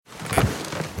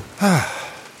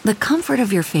The comfort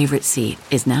of your favorite seat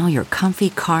is now your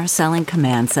comfy car selling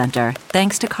command center,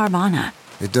 thanks to Carvana.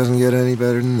 It doesn't get any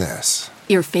better than this.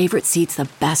 Your favorite seat's the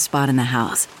best spot in the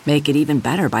house. Make it even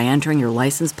better by entering your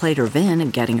license plate or VIN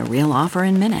and getting a real offer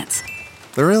in minutes.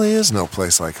 There really is no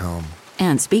place like home.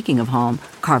 And speaking of home,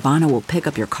 Carvana will pick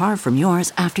up your car from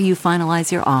yours after you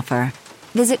finalize your offer.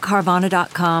 Visit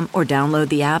Carvana.com or download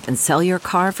the app and sell your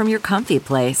car from your comfy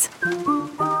place.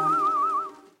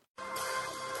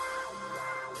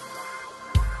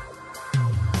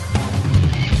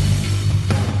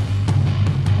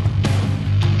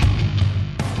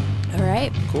 All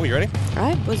right. Cool, you ready?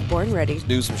 I was born ready. Let's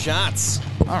do some shots.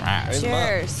 All right.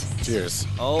 Cheers. Cheers.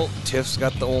 Oh, Tiff's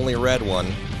got the only red one.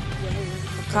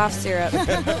 Cough syrup.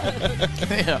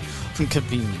 Yeah,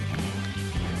 convenient.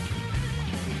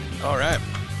 All right.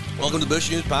 Welcome to the Bush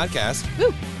News Podcast.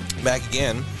 Woo. Back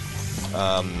again.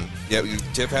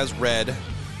 Tiff has red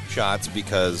shots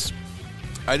because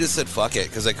I just said fuck it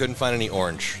because I couldn't find any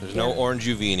orange. There's no orange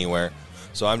UV anywhere.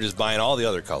 So I'm just buying all the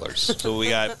other colors. So we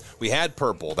had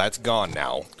purple. That's gone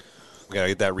now. We got to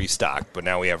get that restocked. But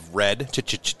now we have red,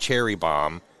 cherry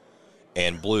bomb,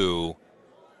 and blue,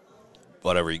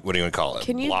 whatever, what do you want to call it?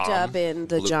 Can you Blom? dub in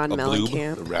the John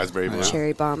Mellencamp The raspberry blue.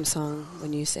 Cherry Bomb song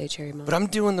when you say Cherry Bomb? But I'm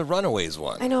doing the Runaways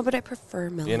one. I know, but I prefer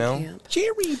Mellencamp. You know?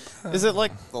 Cherry bomb. Is it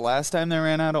like the last time they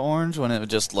ran out of orange when it was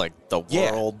just like the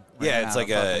world? Yeah, ran it's out like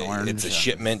of fucking orange? it's a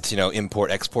shipment,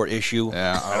 import-export issue.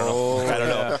 Yeah. I don't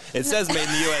know. It says made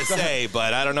in the USA,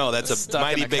 but I don't know. That's a Stuck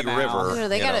mighty in a big canal. river. No,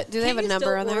 they got it. Do they have a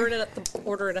number on there?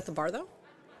 Order it at the bar, though?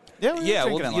 Yeah, we were Yeah,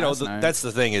 drinking well, it last night. that's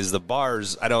the thing is the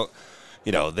bars. I don't,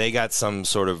 they got some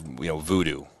sort of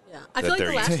voodoo. Yeah. I feel like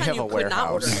the last They time have you a could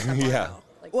not order warehouse. it at the bar, Yeah. though.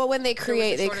 Like, Well, when they there was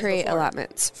create, a they shortage create before.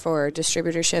 allotments for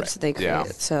distributorships. They create Yeah.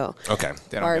 it. So Okay.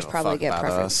 They don't bars give a probably fuck get about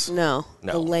preference. us. No,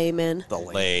 No. the layman.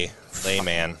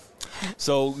 Layman.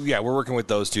 So yeah, we're working with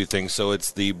those two things. So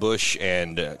it's the Bush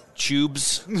and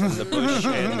Tubes, the Bush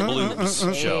and Blues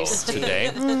show today.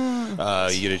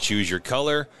 You get to choose your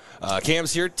color.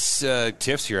 Cam's here,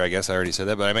 Tiff's here. I guess I already said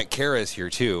that, but I meant Kara's here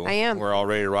too. I am. We're all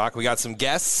ready to rock. We got some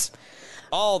guests,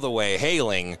 all the way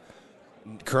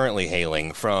currently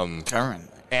hailing from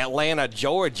Atlanta,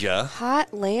 Georgia.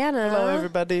 Hot Lana. Hello,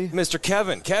 everybody. Mr.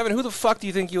 Kevin. Kevin, who the fuck do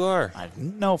you think you are? I have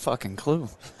no fucking clue.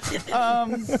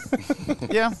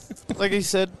 Yeah, like he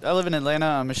said, I live in Atlanta.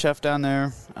 I'm a chef down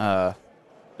there.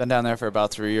 Been down there for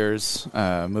about 3 years.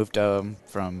 Moved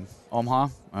from Omaha.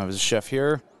 I was a chef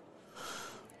here.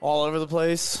 All over the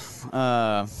place.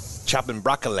 Chopping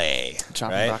broccoli.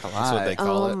 Chopping right? broccoli. That's what they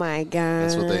call Oh it. my god!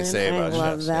 That's what they say about I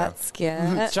love chefs, that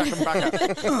skit. Chopping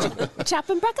broccoli.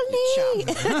 Chopping broccoli.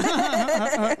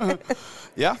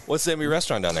 Yeah. What's the name of your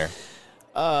restaurant down there?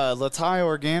 La Thai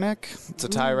Organic. It's a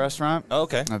Thai restaurant. Oh,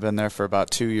 okay. I've been there for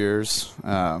about 2 years.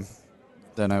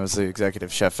 Then I was the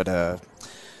executive chef at a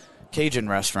Cajun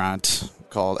restaurant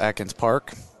called Atkins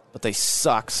Park. But they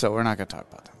suck, so we're not going to talk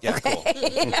about them. Yeah, cool.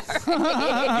 Getting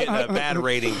a bad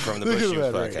rating from the Bush News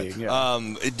Bad podcast. rating,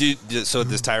 yeah. So at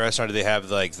this Thai restaurant, do they have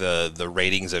like the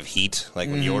ratings of heat? Like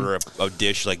when you order a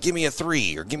dish, like give me a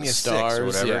 3 or give me a 6 or Stars,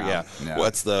 whatever. yeah. Yeah.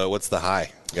 What's the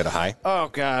high? You got a high? Oh,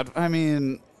 God. I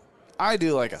mean, I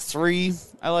do like a 3.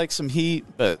 I like some heat,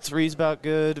 but 3's about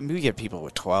good. I mean, we get people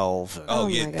with 12. Oh, my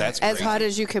yeah, God. that's as great. hot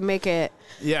as you can make it.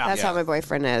 Yeah. That's Yeah. how my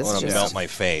boyfriend is. I want to Just- melt my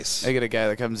face. I get a guy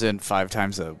that comes in 5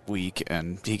 times a week,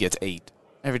 and he gets 8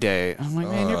 every day. I'm like,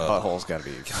 man, your butthole's got to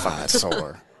be fucking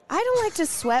sore. I don't like to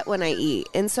sweat when I eat,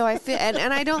 and so I feel, and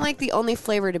I don't like the only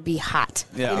flavor to be hot.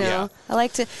 Yeah. You know, Yeah. I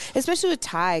like to, especially with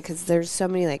Thai, because there's so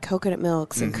many like coconut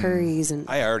milks and curries, and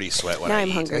I already sweat when Now I I'm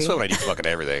eat. hungry. I sweat when I do fucking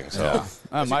everything. So. Yeah.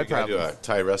 My I tried to problem. a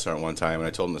Thai restaurant one time, and I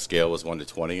told him the scale was 1 to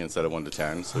 20 instead of 1 to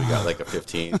 10, so we got like a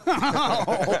 15.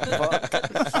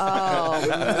 oh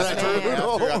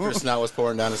man. after snot was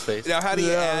pouring down his face. Now, how do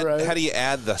you Yeah, add? right. How do you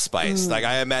add the spice? Like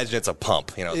I imagine it's a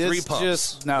pump. 3 It's pumps.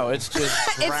 just it's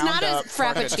just It's ground not a up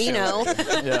fucking frappuccino.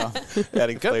 shit. Yeah.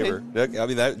 adding flavor. I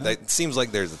mean, that seems like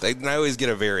and I always get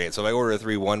a variant. So if I order a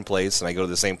 3 one place and I go to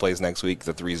the same place next week,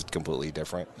 the 3 is completely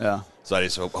different. Yeah. So I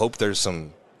just hope there's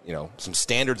some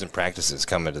standards and practices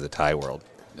coming to the Thai world.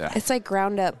 Yeah. It's like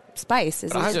ground up spice,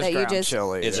 isn't It's it? just That you ground just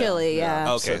chili. Is it? chili,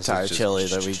 yeah. Okay, So so Thai it's just- chili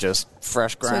that we just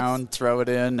fresh ground, throw it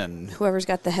in, and Whoever's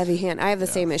got the heavy hand. I have the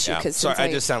same issue Yeah. because Sorry, I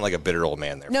just sound like a bitter old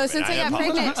man there. No, for a since minute. I got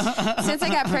apologize. pregnant, since I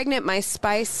got pregnant, my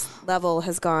spice level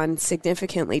has gone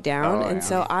significantly down, Oh, and yeah.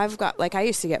 so I've got I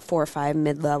used to get 4 or 5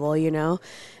 mid level, and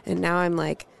now I'm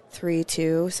like 3,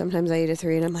 2. Sometimes I eat a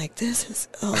 3, and I'm like, this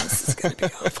is gonna be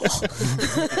awful.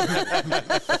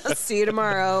 See you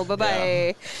tomorrow. Bye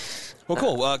bye. Well,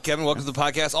 cool. Kevin, welcome to the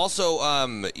podcast. Also,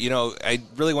 I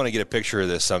really want to get a picture of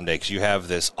this someday because you have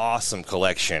this awesome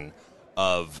collection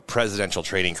of presidential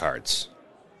trading cards.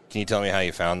 Can you tell me how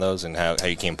you found those and how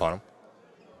you came upon them?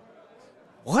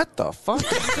 What the fuck?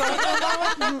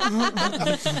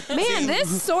 Man,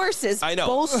 this source is I know.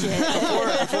 bullshit.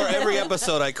 Before every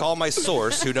episode, I call my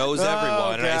source who knows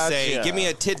everyone, and I say, gotcha. give me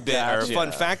a tidbit or a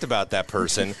fun fact about that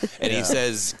person. And he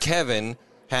says, Kevin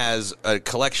has a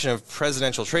collection of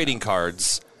presidential trading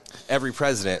cards, every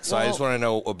president. So I just want to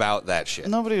know about that shit.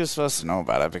 Nobody was supposed to know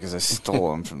about it because I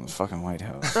stole them from the fucking White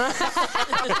House.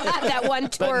 That one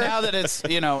But tour. now that it's,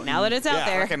 Now that it's out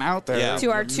there. fucking out there. Yeah.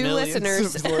 To our 2 millions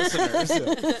listeners. of listeners.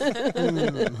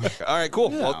 All right,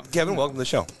 cool. Yeah. Well, Kevin, welcome to the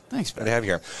show. Thanks, Good man. to have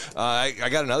you here. I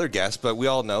got another guest, but we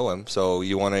all know him. So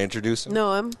you want to introduce him?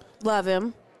 Know him. Love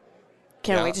him.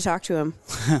 Can't Yeah. wait to talk to him.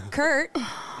 Kurt,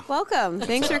 welcome.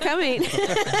 Thanks for coming.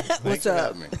 Thanks for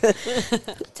having me.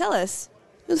 Tell us,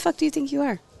 who the fuck do you think you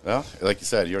are? Well, like you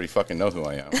said, you already fucking know who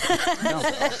I am.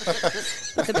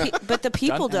 But the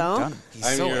people don't. He's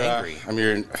I'm so your, angry. I'm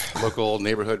your local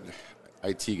neighborhood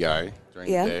IT guy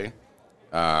during Yeah. the day.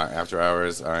 After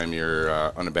hours, I'm your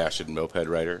unabashed moped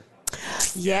rider.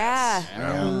 Yeah.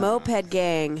 Moped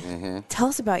gang. Mm-hmm. Tell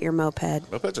us about your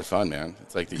moped. Mopeds are fun, man.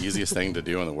 It's like the easiest thing to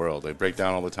do in the world. They break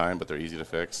down all the time, but they're easy to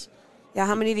fix. Yeah,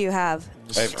 how many do you have?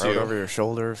 I have Throw it 2. over your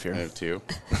shoulder if you're. I have 2.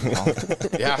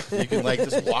 Yeah, you can like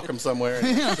just walk them somewhere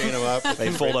and chain them up.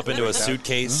 They fold up into a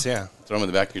suitcase. Yeah. Throw them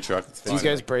in the back of your truck. It's Do you fun.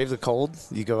 guys brave the cold?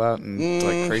 You go out and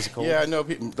like crazy cold? Yeah, no,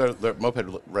 the moped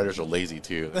riders are lazy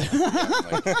too. This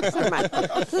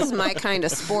is my kind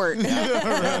of sport.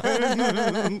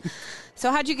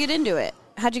 So how'd you get into it?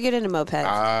 How'd you get into mopeds? You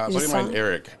Buddy just of saw mine,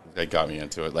 Eric, that got me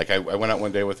into it. Like, I went out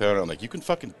one day with him, and I'm like, you can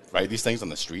fucking ride these things on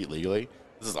the street legally?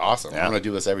 This is awesome. Yeah. I'm going to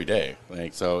do this every day.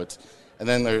 Like, so it's, and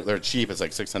then they're cheap. It's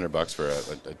like $600 for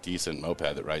a decent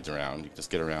moped that rides around. You can just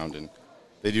get around, and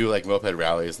they do like moped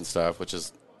rallies and stuff, which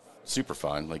is super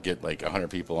fun. Like, get like 100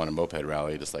 people on a moped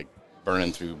rally, just like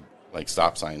burning through like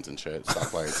stop signs and shit,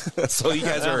 stop lights. So you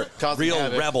guys are Causing real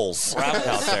havoc. rebels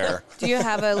out there. Do you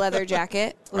have a leather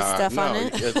jacket with stuff no, on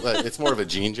it? it's more of a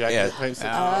jean jacket Yeah. type situation.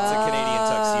 It's a Canadian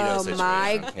tuxedo Oh situation.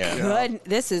 my Yeah. good!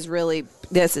 This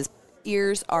is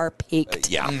ears are peaked.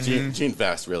 Yeah. Jean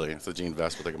vest, really. It's a jean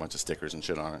vest with like a bunch of stickers and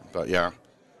shit on it. But yeah,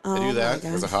 I do my that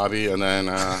God. as a hobby, and then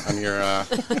I'm your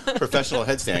professional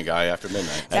headstand guy after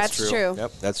midnight. That's true.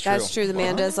 Yep, that's That's true. The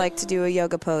man does like to do a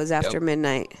yoga pose after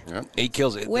midnight, Yep. He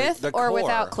kills it. with the or core,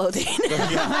 without clothing.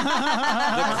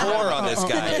 The core on this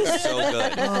guy is so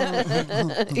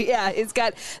good. Yeah, it's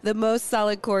got the most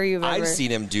solid core you've ever. I've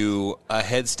seen him do a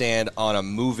headstand on a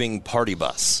moving party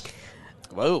bus.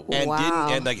 Whoa. And Wow.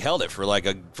 held it for like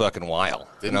a fucking while.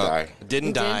 Didn't die.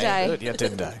 Didn't die. die. Good. Yeah,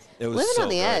 didn't die. It was Living so on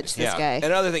the good. edge, this guy. And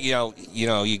another thing, you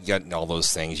got all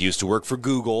those things. You used to work for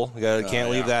Google. Can't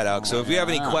leave that out. So if you have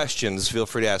any questions, feel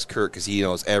free to ask Kurt because he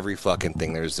knows every fucking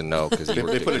thing there is to know. Because They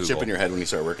put a chip in your head when you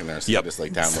start working there, so Yep. you just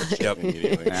like download shit Yep.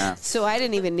 immediately. Yeah. So I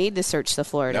didn't even need to search the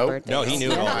Florida Nope. birthday. No, he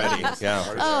knew it already.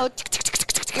 Yeah. Oh,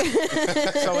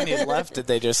 So when you left, did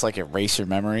they just like erase your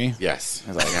memory? Yes.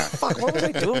 I was like, fuck, what was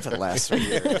I doing for the last 3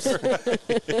 years?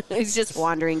 he's just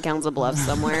wandering Council Bluffs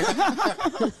somewhere.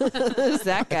 Who's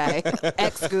that guy?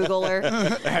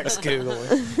 Ex-Googler.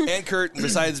 Ex-Googler. And Kurt,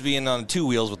 besides being on 2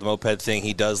 wheels with the moped thing,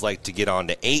 he does like to get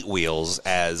onto 8 wheels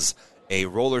as a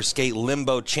roller skate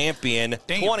limbo champion.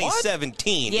 Dang it, what?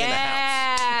 2017 in the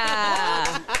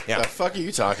house. Yeah. The fuck are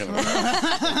you talking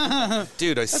about?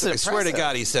 Dude, I swear to impressive.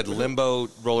 God, he said limbo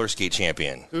roller skate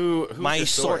champion. Who My your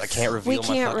source. I can't reveal We my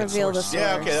can't fucking reveal the source. source.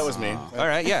 Yeah, okay, that was me. All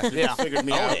right, yeah. You figured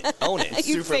me Own out. it. Own it.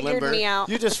 You Super figured limber. me out.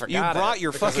 You just You forgot brought it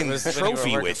your because it fucking was when you were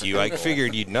trophy working with for you. I Google.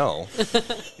 figured you'd know.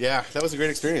 Yeah, that was a great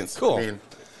experience. Cool. I mean,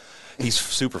 He's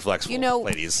super flexible, You know-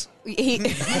 ladies He,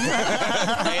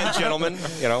 and gentlemen.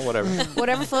 Whatever.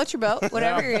 whatever floats your boat,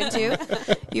 whatever you're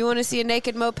into. You want to see a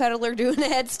naked mopedaler doing a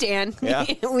headstand? Yeah.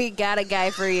 We got a guy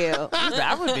for you.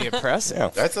 That would be impressive. Yeah.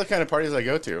 that's the kind of parties I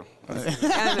go to.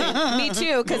 I mean, me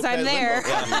too, because I'm there.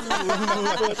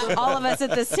 All of us at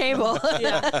this table.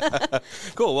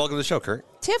 Cool. Welcome to the show, Kurt.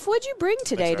 Tiff, what'd you bring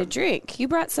today to Rob. drink? You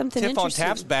brought something Tiff on interesting.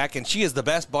 Tap's back, and she is the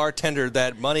best bartender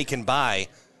that money can buy,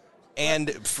 and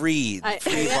free I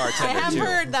bartender have too.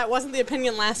 heard that wasn't the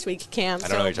opinion last week, Cam. I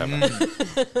don't know what you're talking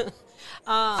about.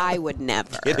 I would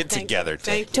never. Get it Thank together, you. Tiff.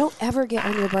 Thank Don't ever get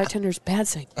on your bartender's bad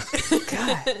side.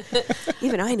 God.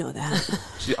 Even I know that.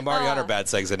 I'm already on her bad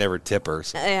side because I never tip her.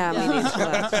 So. Yeah, me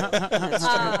neither.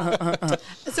 That's true.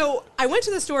 So I went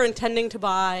to the store intending to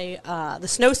buy the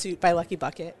Snowsuit by Lucky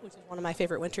Bucket, which is one of my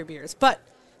favorite winter beers, but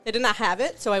they did not have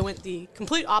it, so I went the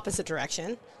complete opposite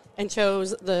direction and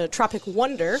chose the Tropic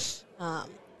Wonder,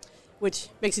 which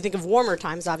makes you think of warmer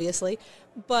times, obviously.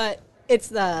 But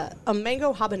it's a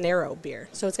mango habanero beer,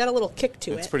 so it's got a little kick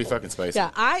to it. It's pretty fucking spicy. Yeah,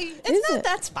 it's not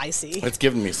that spicy. It's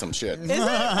giving me some shit. Is it?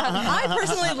 I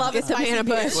personally love a spicy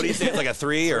beer. What do you think? It's like a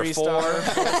 3 or 4? It's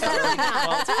really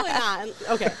not.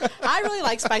 Okay, I really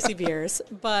like spicy beers,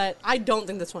 but I don't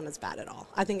think this one is bad at all.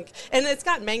 I think, and it's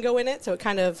got mango in it, so it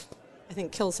kind of, I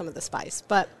think, kills some of the spice.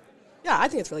 But yeah, I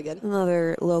think it's really good.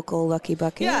 Another local Lucky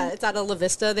Bucket. Yeah, it's out of La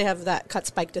Vista. They have that Cut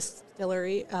Spike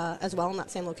Distillery as well in that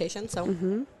same location.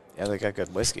 So. Yeah, they got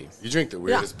good whiskey. You drink the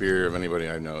weirdest beer of anybody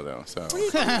I know, though. So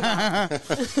I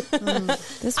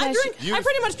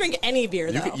pretty much drink any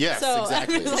beer, though. Yes, so,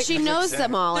 exactly. I mean, She knows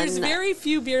them all. There's very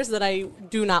few beers that I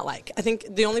do not like. I think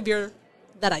the only beer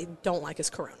that I don't like is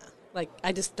Corona. Like,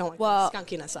 I just don't like the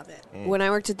skunkiness of it. When I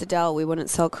worked at the Dell, we wouldn't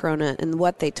sell Corona, and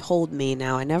what they told me,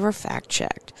 now I never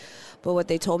fact-checked, but what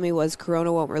they told me was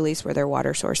Corona won't release where their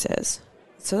water source is.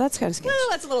 So that's kind of sketchy. Well,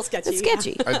 that's a little sketchy. It's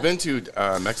sketchy. I've been to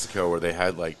Mexico where they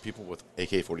had like people with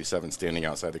AK-47 standing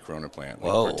outside the Corona plant,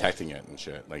 like, protecting it and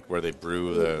shit, like where they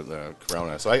brew the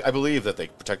Corona. So I believe that they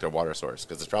protect their water source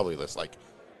because it's probably this like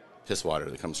piss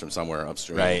water that comes from somewhere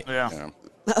upstream. Right. Yeah. You know.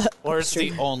 Or it's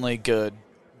the only good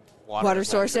Water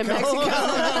source in Mexico. Nobody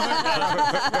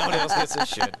else gets this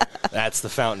shit. That's the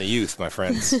fountain of youth, my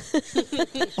friends.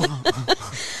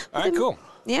 All right, cool.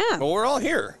 Yeah. Well, we're all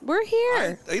here. We're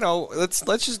here. Let's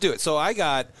just do it. So I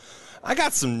got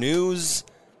some news,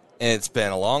 and it's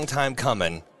been a long time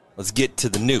coming. Let's get to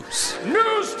the news.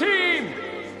 News team,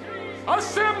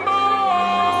 assemble!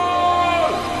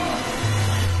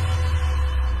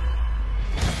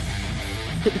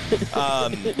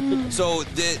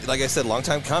 Like I said, long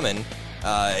time coming.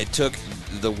 It took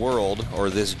the world, or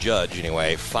this judge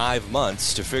anyway, 5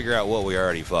 months to figure out what we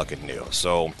already fucking knew.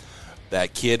 So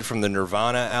that kid from the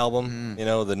Nirvana album,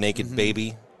 the naked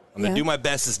baby. I'm going to do my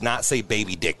best to not say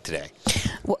baby dick today.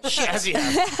 As you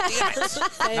have. Damn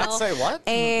it. Not say what?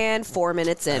 And 4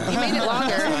 minutes in. You made it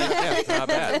longer. Yeah, not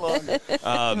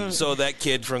bad. So that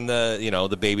kid from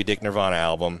the Baby Dick Nirvana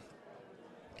album,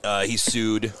 he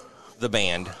sued the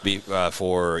band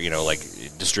for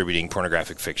distributing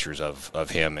pornographic pictures of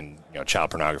him and child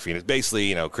pornography. And it's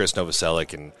basically Chris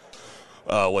Novoselic and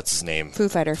what's his name? Foo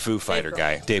Fighter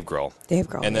guy, Dave Grohl.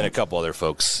 And then a couple other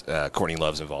folks, Courtney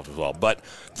Love's involved as well. But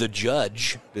the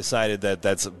judge decided that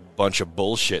that's a bunch of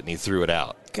bullshit, and he threw it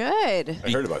out. Good. I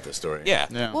heard about this story.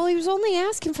 Yeah. Well, he was only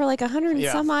asking for like $100 and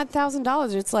some odd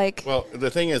 $1,000. It's like, well, the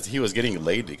thing is, he was getting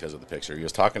laid because of the picture. He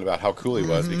was talking about how cool he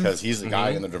was because he's the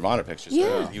guy in the Nirvana picture. So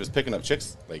Yeah. he was picking up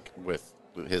chicks like with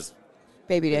his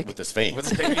baby dick. with his fame. With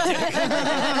his baby dick.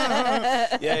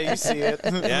 Yeah, you see it.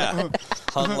 Yeah.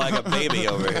 Hung like a baby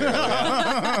over here.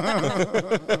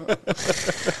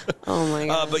 Oh my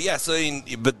god.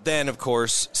 But then of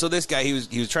course, so this guy he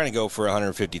was trying to go for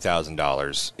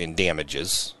 $150,000 in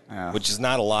damages, which is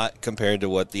not a lot compared to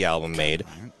what the album made.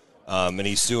 And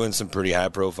he's suing some pretty high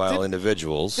profile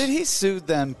individuals. Did he sue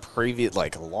them a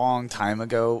long time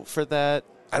ago for that?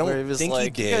 I don't Where he was think like,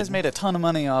 he did. You guys made a ton of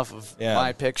money off of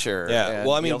my picture. Yeah. And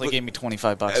Well, I mean, he only gave me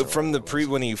 $25 from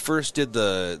when he first did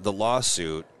the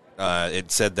lawsuit.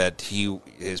 It said that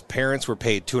his parents were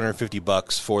paid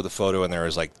 $250 for the photo, and there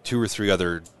was like 2 or 3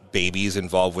 other babies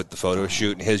involved with the photo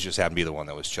shoot, and his just happened to be the one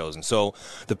that was chosen. So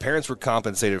the parents were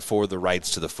compensated for the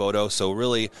rights to the photo. So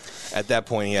really, at that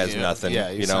point, he has nothing.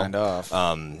 Yeah, he signed off.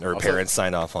 Or parents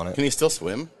signed off on it. Can he still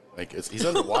swim? Like he's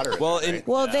underwater. Well,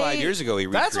 5 years ago, he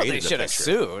recreated That's what they should have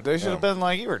sued. They should have been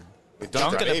like, you were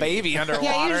dunking a baby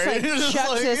underwater. Yeah, you just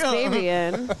chuck this baby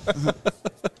in.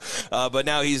 But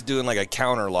now he's doing like a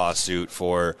counter lawsuit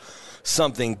for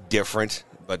something different,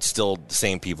 but still the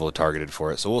same people are targeted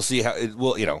for it. So we'll see how it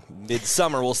will.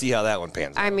 Midsummer, we'll see how that one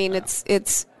pans out. I mean,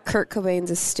 it's Kurt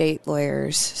Cobain's estate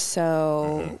lawyers.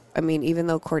 So, I mean, even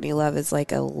though Courtney Love is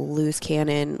like a loose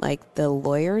cannon, like the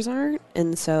lawyers aren't.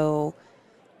 And so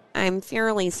I'm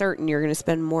fairly certain you're going to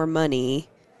spend more money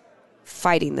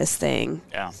fighting this thing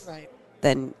Right.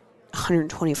 than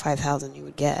 $125,000 you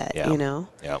would get,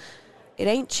 Yeah. It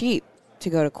ain't cheap to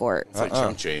go to court. It's like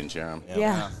chunk change,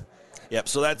 Yeah. Yep.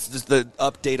 So that's just the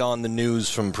update on the news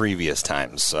from previous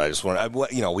times. So I just want,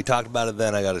 we talked about it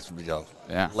then. I got to,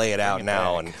 lay it out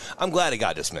now, and I'm glad it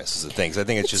got dismissed. Is the thing, 'cause I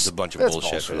think it's just a bunch of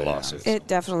bullshit for the lawsuits. It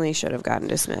definitely should have gotten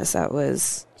dismissed. That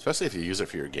was especially if you use it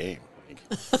for your game.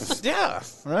 Yeah,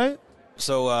 right?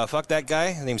 So fuck that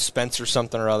guy. His name's Spencer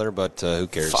something or other, but who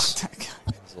cares? Fuck that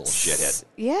guy. He's a little shithead.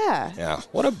 yeah. Yeah.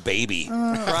 What a baby.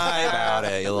 Cry about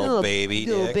it, you little baby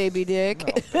Little dick. baby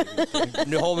dick.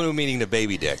 Whole new meaning to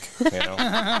baby dick. He's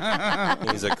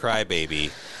a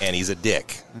crybaby, and he's a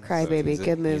dick. Crybaby,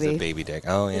 good movie. He's a baby dick.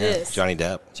 Oh, yeah. is. Johnny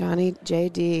Depp. Johnny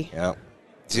J.D. Yeah.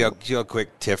 See how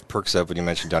quick Tiff perks up when you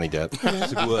mention Donnie Depp?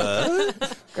 She's like,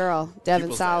 what? Girl, Devin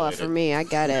Pupils Sawa dilated. for me. I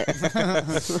get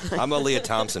it. I'm a Leah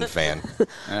Thompson fan.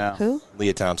 Yeah. Who?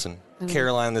 Leah Thompson.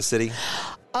 Caroline in the City.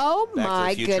 Oh Back to the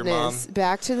my Future, goodness! Mom.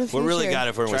 Back to the Future. What really got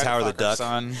it for him was Tried to Howard the fuck her Duck.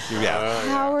 son. Yeah.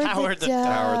 Howard the Duck.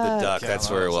 Howard the Duck. That's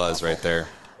where it was right there.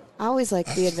 I always like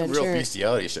the Real adventure.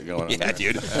 bestiality shit going on. Yeah, there.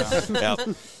 dude. Yeah.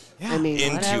 I mean,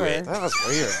 Into whatever. it. That was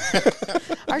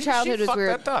weird. Our childhood was Fuck weird.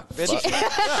 that duck,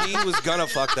 bitch. She was gonna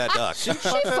fuck that duck. She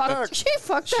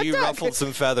fucked that She duck. ruffled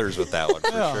some feathers with that one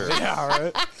for sure. Yeah,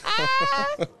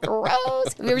 right.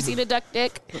 Gross. Have you ever seen a duck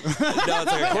dick? No,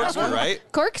 it's like a corkscrew, right?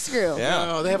 Corkscrew. Yeah.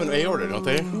 No, they have an aorta, don't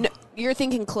they? No, you're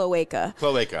thinking cloaca.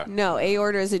 Cloaca. No,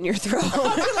 aorta is in your throat.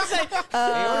 Aorta's in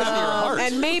your heart.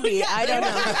 And maybe, I don't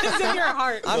know. It's in your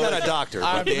heart. I'm not a doctor,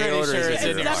 I'm but the pretty aorta sure is it's in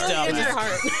in your your heart. Definitely in your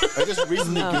heart. I just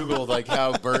recently Googled like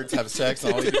how birds have sex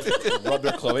and all they do is rub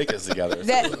their cloacas together.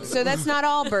 So that's not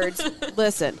all birds.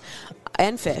 Listen,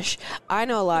 and fish. I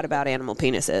know a lot about animal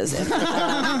penises.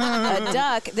 A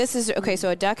duck, so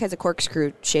a duck has a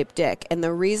corkscrew-shaped dick. And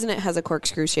the reason it has a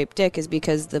corkscrew-shaped dick is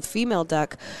because the female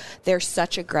duck, they're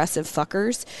such aggressive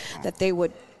fuckers that they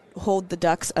would hold the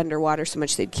ducks underwater so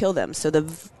much they'd kill them. So the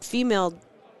female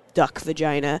duck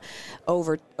vagina,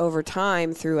 over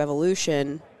time through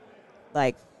evolution,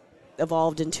 like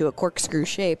evolved into a corkscrew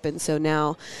shape, and so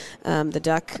now the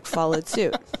duck followed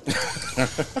suit.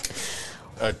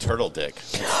 A turtle dick.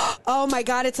 Oh my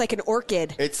god, it's like an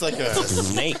orchid. It's like a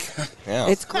Snake. Yeah.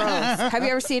 It's gross. Have you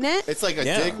ever seen it? It's like a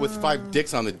Yeah. dick with 5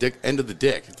 dicks on the dick end of the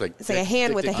dick. It's like It's like a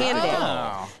hand with a hand in it.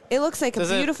 Oh. It looks like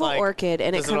Does a it, beautiful like- orchid,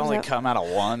 and does it it comes only up. come out of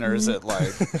one, or is it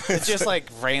like it's just like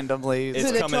randomly?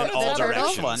 It's the coming in turtle- all the turtle?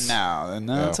 This one directions. now, and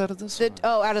now it's out of this one.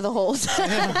 Out of the holes. It's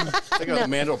like a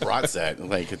Mandelbrot set.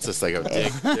 Like it's just like a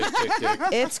dick.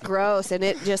 It's gross, and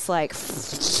it just like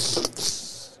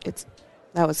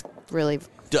that was really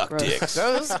Duck gross. dicks.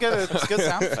 That was good. It's a good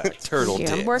sound effect. Turtle Yeah,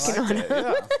 I'm dicks. working on it.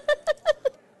 Yeah.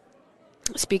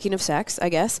 Speaking of sex, I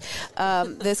guess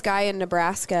this guy in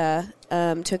Nebraska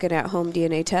took an at-home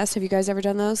DNA test. Have you guys ever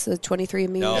done those? The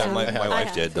 23andMe. No, or something? my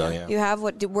wife did, though, yeah. You have?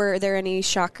 Were there any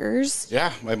shockers?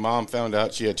 Yeah, my mom found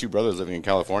out she had 2 brothers living in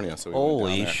California. So we went Holy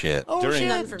down there.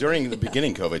 shit. During the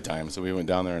beginning COVID time, so we went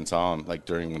down there and saw them. Like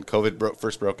during when COVID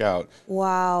first broke out,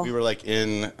 Wow. we were like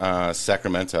in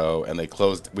Sacramento, and they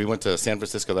closed. We went to San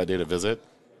Francisco that day to visit.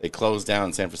 They closed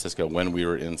down San Francisco when we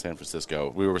were in San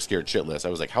Francisco. We were scared shitless. I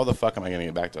was like, "How the fuck am I going to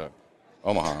get back to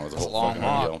Omaha?" It was a whole long fucking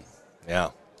walk. deal. Yeah.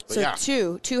 But So yeah,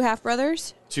 two half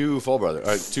brothers. 2 full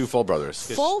brothers. 2 full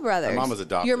brothers. Full brothers. My mom was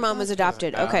adopted. Your mom was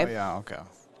adopted. Okay. Oh, yeah. Okay.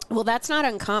 Well, that's not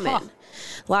uncommon.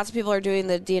 Lots of people are doing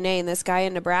the DNA, and this guy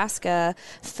in Nebraska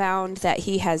found that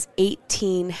he has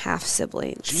 18 half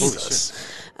siblings. Jesus.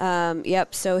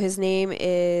 Yep. So his name Are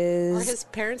is. his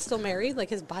parents still married? Like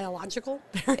his biological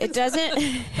parents? It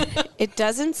doesn't. It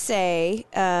doesn't say.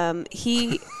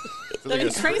 He. That'd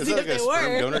be crazy is it like if a they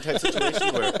sperm were. donor type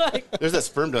situation where there's that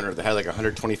sperm donor that had like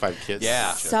 125 kids.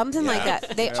 Yeah. Something like Yeah.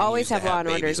 that. They Yeah. always Used to have have Law and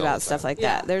babies Orders all the about time. stuff like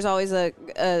Yeah. that. There's always a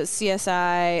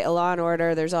CSI, a Law and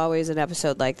Order. There's always an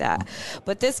episode like that.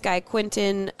 But this guy,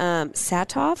 Quentin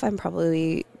Satoff, I'm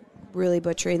probably really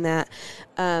butchering that,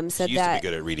 said She used that. to be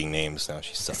good at reading names. Now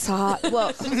she sucks.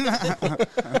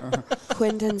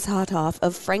 Quentin Satoff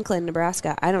of Franklin,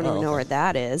 Nebraska. I don't even know where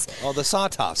that is. Oh, the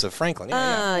Sawtoffs of Franklin.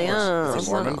 Yeah, yeah. Is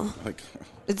he Mormon? Like,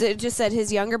 It just said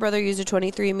his younger brother used a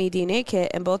 23andMe DNA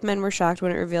kit, and both men were shocked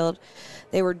when it revealed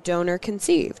they were donor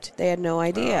conceived. They had no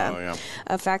idea. Oh, yeah.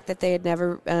 A fact that they had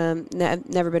never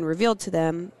been revealed to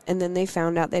them. And then they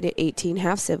found out they had 18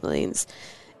 half siblings.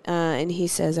 And he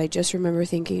says, I just remember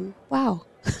thinking, wow.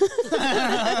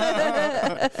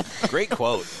 Great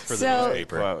quote for the So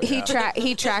newspaper.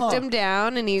 he tracked him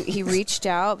down, and he reached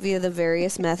out via the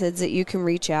various methods that you can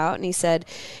reach out. And he said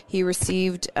he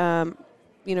received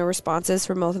responses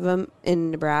from both of them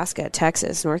in Nebraska,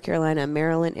 Texas, North Carolina,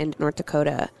 Maryland, and North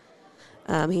Dakota.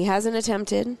 He hasn't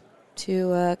attempted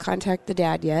to contact the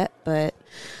dad yet, but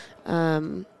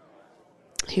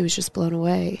he was just blown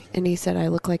away. And he said, I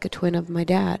look like a twin of my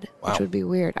dad, Wow. which would be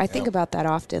weird. I think about that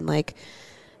often, like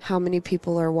how many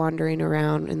people are wandering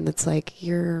around, and it's like,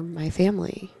 you're my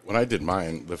family. when I did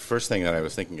mine, the first thing that I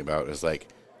was thinking about is like,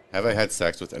 have I had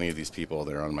sex with any of these people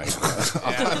that are on my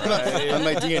on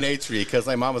my DNA tree? Because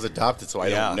my mom was adopted, so I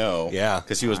Yeah. don't know. Yeah.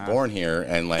 Because she was born here,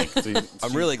 and like,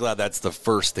 I'm really glad that's the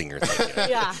first thing you're thinking.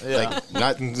 Yeah. like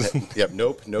not. Yep.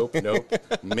 Nope.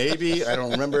 Maybe I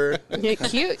don't remember. You're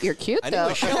cute. You're cute, I knew though.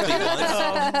 a Shelby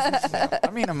once. I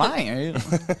mean, am I?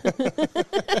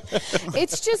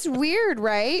 It's just weird,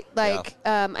 right? Like,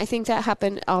 I think that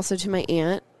happened also to my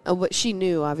aunt. what she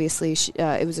knew, obviously,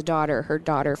 it was a daughter. Her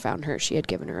daughter found her. She had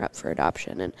given her up for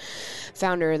adoption and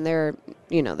found her, and they're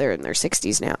in their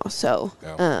 60s now. So,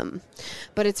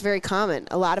 but it's very common.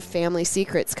 A lot of family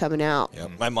secrets coming out. Yeah.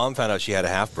 My mom found out she had a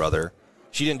half brother.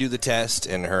 She didn't do the test,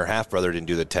 and her half brother didn't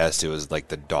do the test. It was like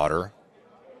the daughter.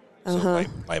 So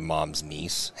my mom's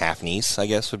niece, half niece, I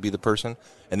guess, would be the person.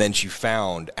 And then she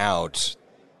found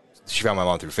my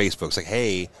mom through Facebook. It's like,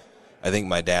 hey, I think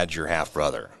my dad's your half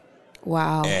brother.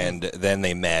 Wow. And then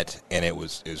they met, and it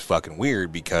was fucking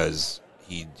weird because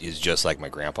he is just like my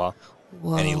grandpa,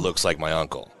 and he looks like my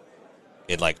uncle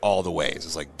in like all the ways.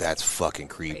 It's like, that's fucking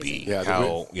creepy. Yeah,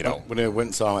 when I went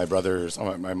and saw my brothers,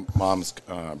 my mom's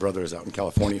brothers out in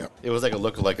California, it was like a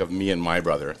lookalike of me and my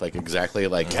brother, like exactly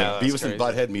like Beavis and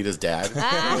Butthead meet his dad. me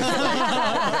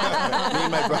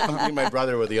and my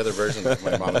brother were the other version of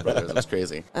my mom and brothers. It was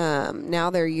crazy. Now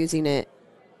they're using it.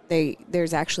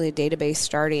 There's actually a database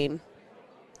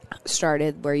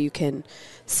started where you can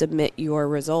submit your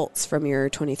results from your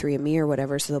 23andMe or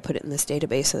whatever, so they'll put it in this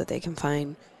database so that they can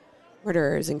find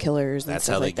murderers and killers and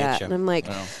stuff like that. And I'm like,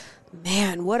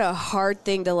 man, what a hard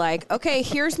thing to okay,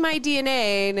 here's my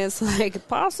DNA, and it's like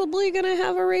possibly gonna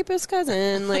have a rapist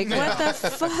cousin. Like, what the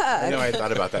fuck? I know, I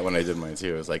thought about that when I did mine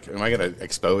too. It was like, am I gonna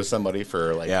expose somebody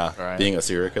for being a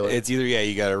serial killer? It's either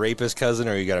you got a rapist cousin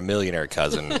or you got a millionaire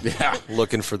cousin.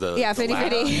 Looking for the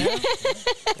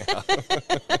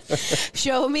 50-50.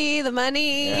 Show me the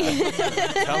money.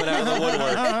 Coming out of the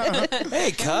woodwork.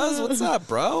 Hey, cuz, what's up,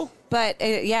 bro? But,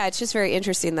 it's just very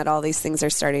interesting that all these things are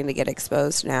starting to get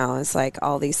exposed now. It's like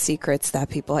all these secrets that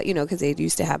people, because they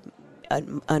used to have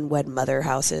unwed mother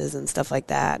houses and stuff like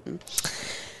that. And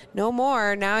no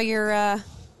more. Now now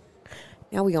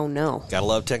we don't know. Gotta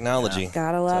love technology.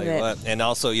 Gotta love it. What. And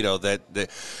also, that the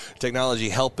technology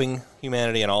helping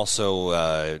humanity and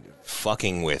also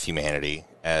fucking with humanity.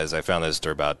 As I found this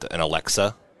story about an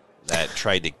Alexa that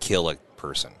tried to kill a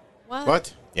person.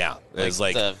 What? Yeah. It was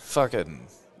like the fucking...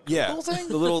 Yeah,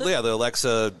 the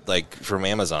Alexa from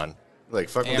Amazon. Like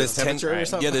fucking this temperature or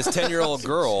something? Yeah, this 10-year-old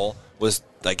girl was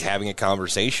having a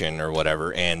conversation or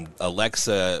whatever, and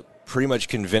Alexa pretty much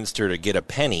convinced her to get a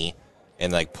penny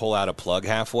and pull out a plug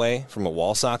halfway from a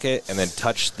wall socket and then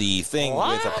touch the thing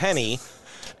with a penny.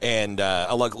 And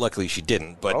luckily she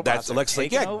didn't. But Robots Alexa's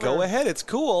like, over. go ahead. It's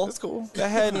cool. It's cool. Go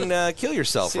ahead and kill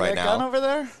yourself See right that now. gun over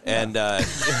there? And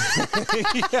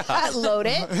Load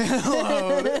it.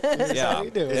 Yeah,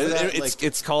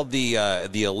 it's called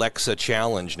the Alexa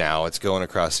challenge now. It's going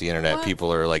across the internet. What?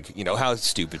 People are how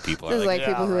stupid people are. This is like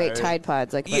people who ate Tide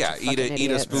Pods. Like,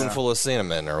 eat a spoonful of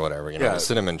cinnamon or whatever. The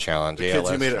cinnamon challenge. The kids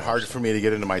who made it hard for me to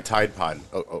get into my Tide Pod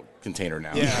container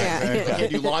now. Yeah.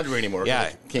 Can't do laundry anymore. Yeah.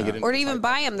 Can't get in. Or to even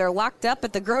buy them. They're locked up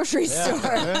at the grocery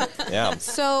store. Yeah.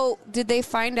 So did they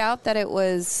find out that it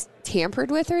was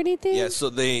tampered with or anything? Yeah,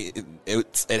 so it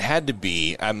had to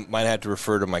be, I might have to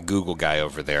refer to my Google guy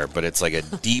over there, but it's like a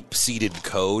deep-seated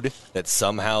code that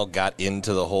somehow got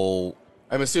into the whole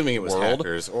I'm assuming it was world.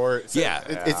 hackers. Or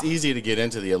it's easy to get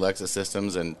into the Alexa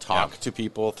systems and talk to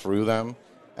people through them.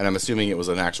 And I'm assuming it was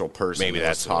an actual person. Maybe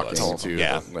that's talking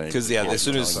to. Because as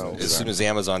soon as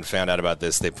Amazon found out about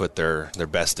this, they put their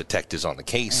best detectives on the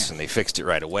case and they fixed it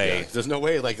right away. Yeah. There's no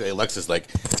way Alexa's like,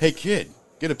 hey kid,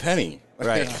 get a penny.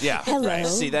 Right. Yeah. Hello. Right.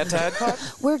 See that Tide Pod?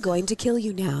 We're going to kill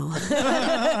you now.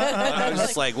 I was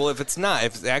just like, well, if it's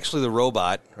actually the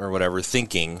robot or whatever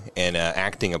thinking and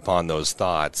acting upon those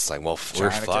thoughts, we're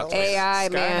fucked. AI,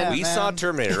 man. We saw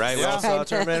Terminator, right? We all saw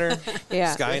Terminator.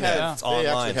 Yeah. Skynet. It's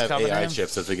online. They actually have AI in.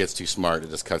 chips. If it gets too smart, it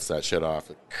just cuts that shit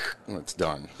off. It's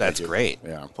done. That's great.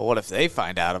 Yeah. But what if they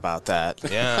find out about that?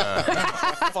 Yeah.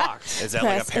 Fucked. Is that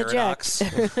Press like a paradox?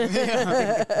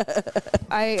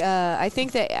 I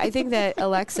think that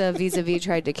Alexa vis-a-vis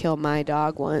tried to kill my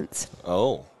dog once.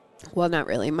 Oh. Well, not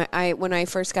really. When I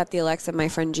first got the Alexa, my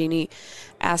friend Jeannie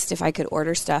asked if I could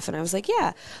order stuff, and I was like,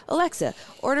 yeah, Alexa,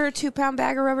 order a 2-pound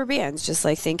bag of rubber bands, just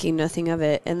thinking nothing of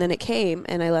it. And then it came,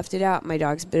 and I left it out. My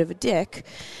dog's a bit of a dick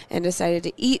and decided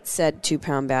to eat said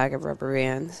 2-pound bag of rubber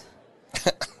bands.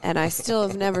 And I still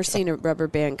have never seen a rubber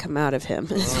band come out of him.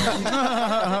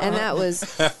 And that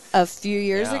was a few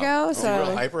years ago. So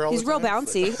real hyper all he's the real time?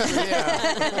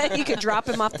 bouncy. You could drop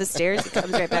him off the stairs. He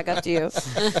comes right back up to you.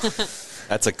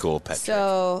 That's a cool pet trick.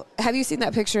 So have you seen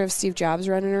that picture of Steve Jobs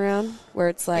running around where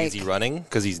it's like... Is he running?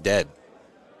 Because he's dead.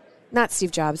 Not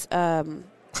Steve Jobs.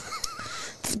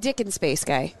 Dick in Space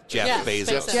guy. Jeff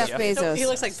Bezos. Jeff Bezos. He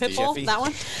looks like Pitbull, that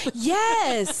one?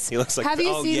 Yes. He looks like... Have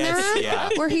you seen that? Yeah.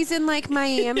 Where he's in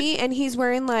Miami and he's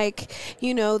wearing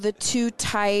the too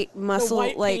tight muscle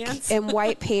white pants. and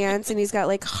white pants and he's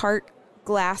got heart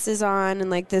glasses on and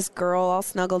like this girl all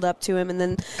snuggled up to him, and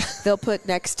then they'll put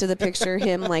next to the picture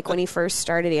him like when he first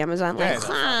started Amazon, like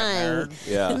hi,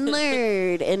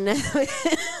 nerd, and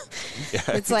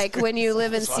it's like when you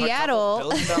live in Seattle.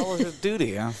 $1 of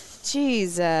duty, huh?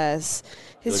 Jesus,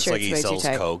 his Looks shirt's like he way too sells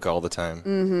tight. coke all the time.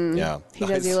 Mm-hmm. Yeah, He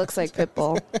does. He looks like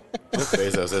Pitbull. Jeff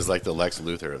Bezos is like the Lex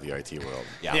Luthor of the IT world.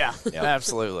 Yeah,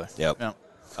 absolutely. Yep.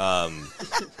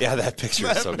 Yeah, that picture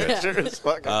is so good. Picture is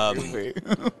fucking goofy.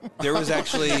 There was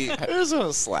actually It was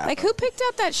a slap. Like, who picked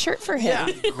out that shirt for him?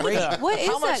 great. What is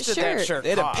How much that did shirt? that shirt They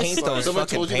had to cost? paint those Someone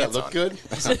fucking told you that pants looked on. good?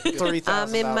 $3,000.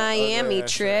 I'm in Miami,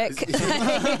 trick. He's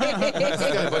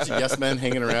got a bunch of yes men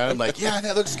hanging around like, yeah,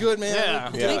 that looks good,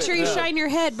 man. Yeah. Make sure you shine your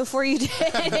head before you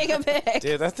take a pic.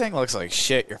 Dude, that thing looks like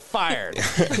shit. You're fired.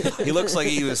 He looks like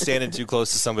he was standing too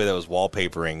close to somebody that was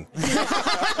wallpapering.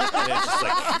 And it's just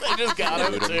like, I just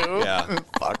got him, too. yeah,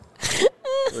 fuck.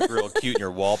 You look real cute in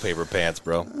your wallpaper pants,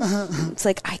 bro. It's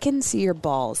like, I can see your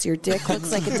balls. Your dick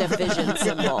looks like a division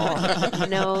symbol.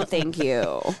 No, thank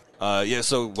you. Yeah,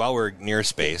 so while we're near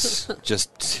space,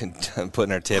 just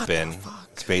putting our tip in,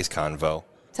 space convo.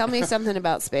 Tell me something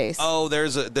about space. Oh,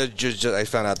 I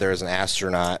found out there is an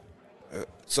astronaut.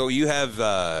 So you have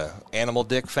animal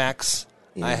dick facts.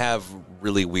 Yeah. I have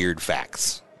really weird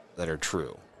facts that are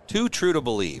true. Too true to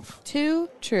believe. Too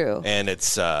true. And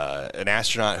it's an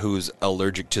astronaut who's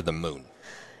allergic to the moon.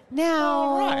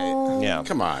 Now, Yeah.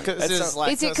 Come on.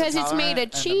 is it because it's made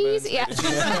of cheese? Yeah.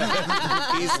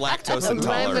 He's lactose My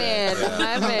intolerant.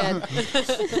 man.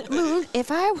 Moon, if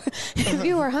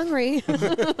you were hungry,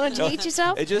 would you eat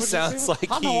yourself? It just sounds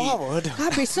like I know I would.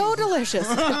 That'd be so delicious.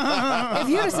 If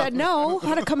you'd have said no,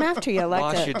 I'd have come after you like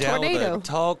wash you a down tornado. with a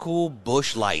tall, cool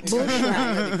bush light.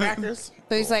 Crackers?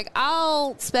 So he's like,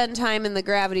 I'll spend time in the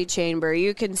gravity chamber.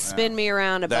 You can spin me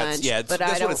around a bunch. But I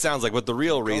that's don't. what it sounds like. But the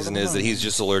real reason is that he's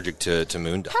just allergic to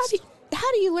moon dust. How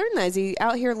do you learn that? Is he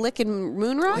out here licking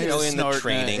moon rocks? You know, in the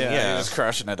training. Yeah, he was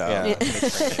crushing it up. Yeah.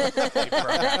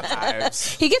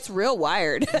 He gets real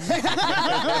wired.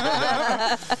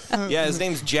 Yeah, his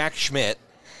name's Jack Schmidt,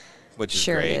 which is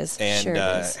Sure great. is. And Sure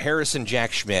it is. Harrison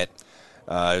Jack Schmidt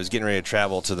was getting ready to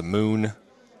travel to the moon,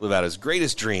 live out his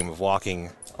greatest dream of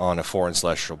walking on a foreign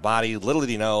celestial body. Little did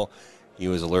he know, he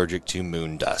was allergic to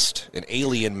moon dust, an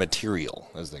alien material,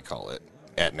 as they call it,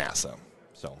 at NASA.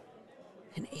 So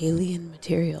An alien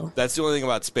material. that's the only thing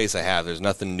about space I have. There's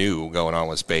nothing new going on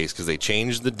with space because they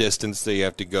changed the distance that you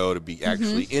have to go to be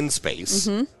actually in space.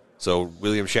 So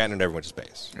William Shatner never went to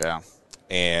space. Yeah.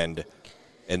 And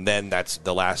then that's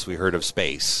the last we heard of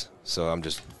space. So I'm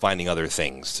just finding other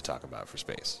things to talk about for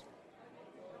space.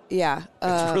 Yeah.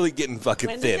 It's really getting fucking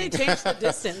When thin. did they change the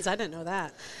distance? I didn't know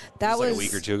that. That Like was a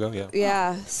week or two ago, yeah.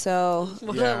 Yeah. So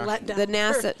What a letdown. the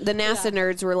NASA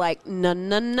nerds were like, no,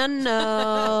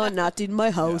 not in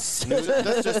my house.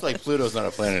 That's just like Pluto's not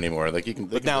a planet anymore. Like you can.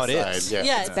 But now it is. Yeah.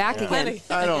 Yeah, It's back again.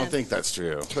 I don't think that's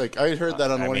true. Like I heard that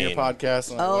on I one of mean- your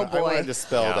podcasts. And Oh, I wanted boy. to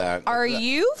dispel that. Are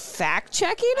you fact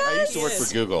checking I used us? to work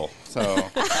for Google, so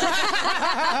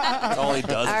That's all he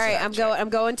does. All right, I'm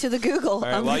going to the Google. All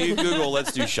right, while you Google,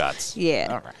 let's do shots. Yeah.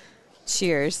 All right.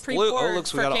 Cheers. Blue. Oh, Pre-poured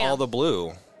looks we for got all camp. the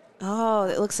blue. Oh,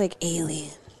 it looks like alien.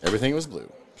 everything was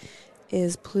blue.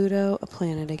 Is Pluto a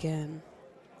planet again?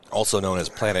 Also known as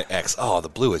Planet X. Oh, the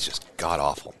blue is just god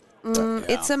awful.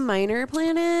 It's a minor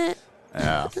planet.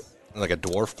 Yeah. Like a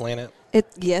dwarf planet.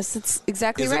 Yes, it's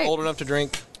exactly Is right. it old enough to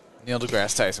drink? Neil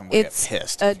deGrasse Tyson would It's get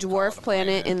pissed. a dwarf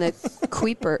planet in the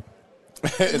Kuiper In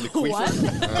the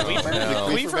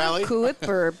Queefer, Queefer Valley.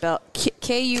 Kuiper belt. Kuip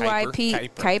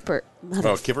Kuiper.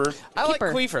 Oh, Kipper. I like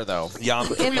Kuiper. Queefer, though. Yeah.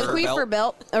 In the Kuiper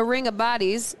belt, a ring of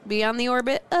bodies beyond the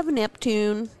orbit of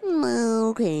Neptune.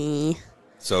 Okay.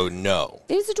 So no.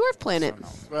 It is a dwarf planet.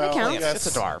 Well, that counts. yes.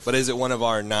 It's a dwarf. But is it one of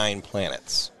our 9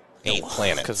 planets? 8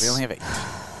 planets. Because we only have 8.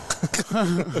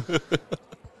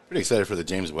 Pretty excited for the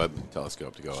James Webb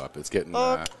Telescope to go up. It's getting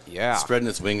yeah. spreading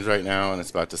its wings right now, and it's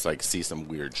about to like see some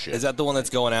weird shit. Is that the one that's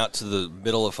going out to the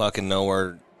middle of fucking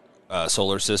nowhere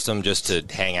solar system just to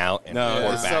hang out and No,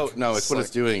 report it's back? it's what it's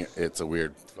doing. It's a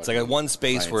weird. It's like a one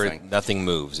space science where thing. nothing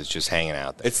moves. It's just hanging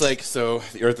out there. It's like, so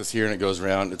the Earth is here and it goes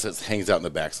around. It just hangs out in the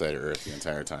backside of Earth the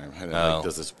entire time, and it like,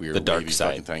 does this weird the dark wavy side.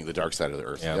 fucking thing. The dark side of the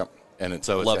Earth. Yeah. Yep. And it's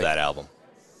so it's Love like, that album.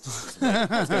 It's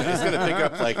going to pick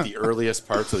up like the earliest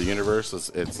parts of the universe.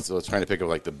 It's trying to pick up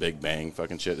like the Big Bang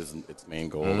fucking shit is its main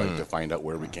goal, like to find out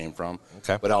where we came from.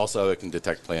 Okay. But also it can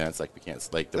detect planets like we can't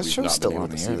like that That we've show's not still been able on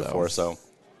to the see air, though. before. So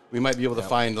we might be able to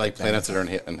find like planets that are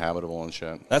inhabitable and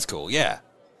shit. That's cool. Yeah.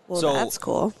 Well, so that's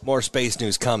cool. More space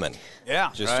news coming. Yeah.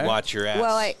 Just right? watch your ass.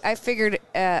 Well, I figured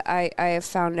I have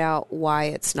found out why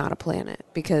it's not a planet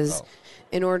because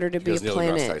in order to be a Because Neil deGrasse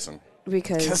planet, Tyson.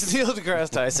 Because Neil deGrasse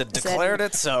Tyson declared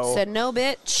it so. Said no,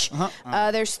 bitch.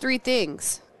 There's 3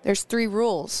 things. There's 3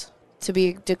 rules to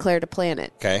be declared a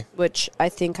planet. Okay. Which I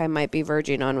think I might be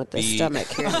verging on with the stomach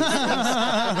here.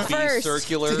 Be First,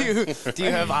 circular. Do you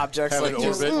have objects Have like an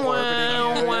just orbit?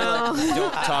 orbiting you?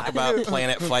 Don't talk about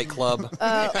Planet Fight Club.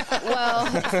 well,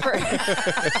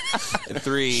 And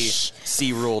 3,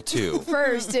 C Rule 2.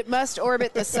 first it must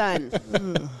orbit the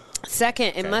sun.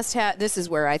 Second, it must have. This is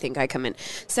where I think I come in.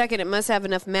 Second, it must have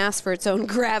enough mass for its own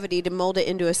gravity to mold it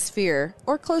into a sphere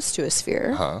or close to a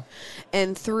sphere. Huh.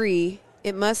 And 3,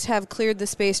 it must have cleared the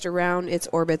space around its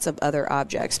orbits of other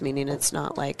objects, meaning it's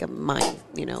not like a mine,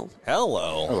 Hello.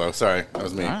 Hello, sorry, that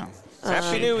was me. Wow.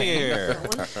 Happy New Year.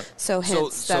 So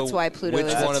hence, that's why Pluto Which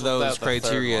is. one of those That's the third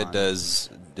criteria one. does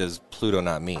Pluto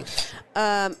not meet?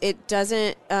 It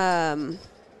doesn't.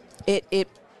 It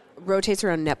rotates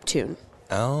around Neptune,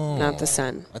 Oh. not the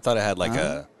sun. I thought it had like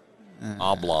a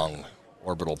oblong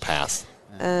orbital path.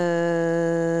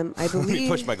 I Let me believe.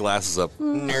 push my glasses up.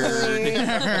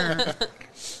 Nerd.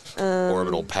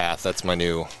 Orbital Path. That's my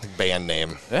new band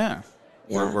name. Yeah.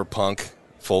 We're punk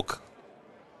folk.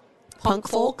 Punk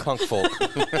folk. Punk folk.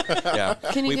 Yeah.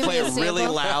 Can you we give play me a it really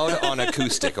sample? loud on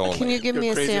acoustic only. Can you give me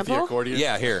a Crazy with the sample? accordion.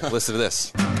 Yeah, here. Listen to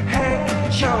this. Hey,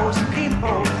 shows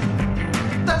people.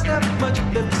 There's not much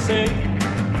left to say.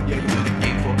 Yeah, you do the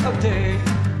game for a day.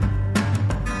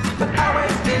 But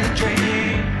always in a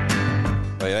train.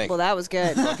 What do you think? Well, that was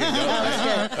good. That was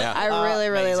good. Yeah. I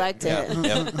really liked it. Yeah.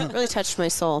 Yep. Really touched my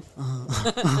soul.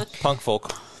 Punk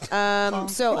folk.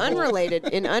 So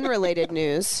in unrelated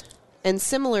news, and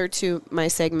similar to my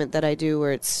segment that I do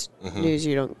where it's news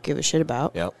you don't give a shit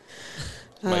about. Yep.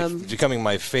 Becoming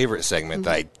my favorite segment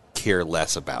that I care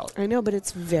less about. I know, but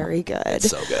it's very good. It's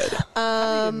so good.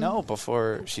 How do you know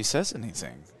before she says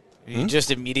anything? You just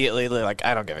immediately like,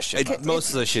 I don't give a shit. Most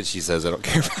of the shit she says, I don't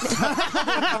care about.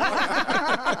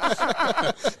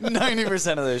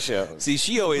 90% of the show. See,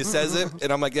 she always says it,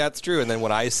 and I'm like, that's true. And then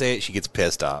when I say it, she gets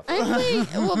pissed off.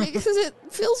 Well, because it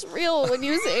feels real when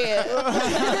you say it.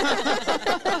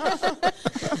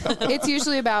 It's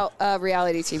usually about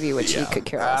reality TV, which you could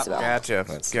care less about. Gotcha.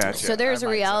 Gotcha. So there's a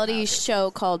reality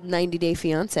show called 90 Day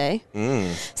Fiancé.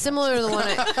 Similar to the one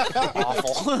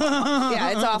awful.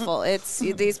 yeah, it's awful. It's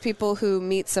these people who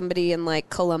meet somebody in like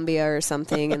Colombia or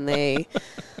something, and they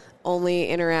only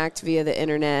interact via the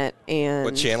internet. And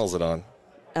What channel's it on?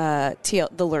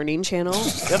 the Learning Channel.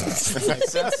 Makes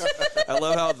sense. I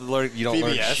love how you don't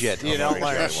learn PBS. shit. You on don't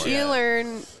Learning learn Channel You anymore.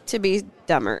 learn to be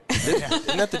dumber.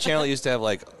 Isn't that the channel that used to have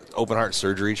like open heart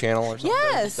surgery channel or something?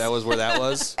 Yes. That was where that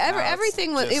was?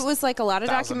 Everything was. It was like a lot of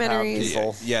 1,000-pound documentaries.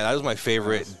 people. Yeah, that was my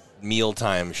favorite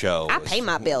mealtime show. I was pay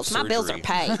my bills. My bills are surgery.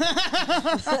 paid.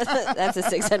 That's a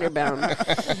 600 pound.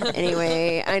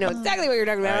 Anyway, I know exactly what you're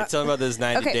talking All right, about. tell me about this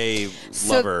 90-day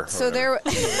So- lover. So there,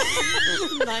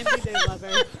 90-day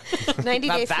lover. 90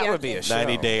 Now Day that would be a show.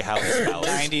 90-day house spouse.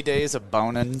 90 days of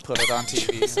boning, put it on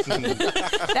TV.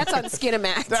 That's on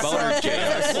Skinamax. Boner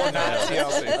jam. Not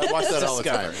TLC. I watch that all the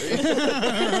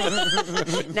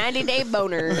time. 90 Day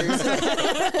Boners.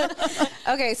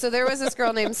 Okay, so there was this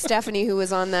girl named Stephanie who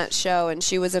was on that show, and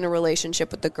she was in a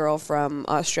relationship with the girl from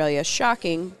Australia.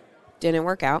 Shocking. Didn't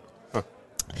work out.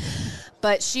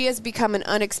 But she has become an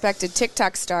unexpected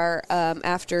TikTok star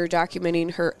after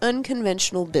documenting her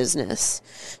unconventional business.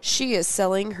 She is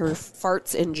selling her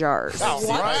farts in jars.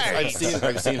 I've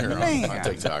seen her on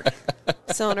TikTok.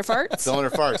 Selling her farts? Selling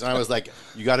her farts. And I was like,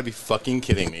 you got to be fucking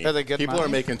kidding me. Are they good People money? are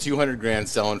making $200,000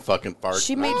 selling fucking farts.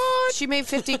 She made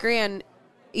 50 grand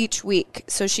each week.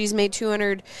 So she's made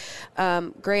 200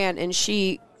 grand, and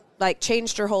she like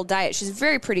changed her whole diet. She's a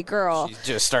very pretty girl. She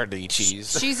just started to eat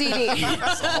cheese. She's eating beans,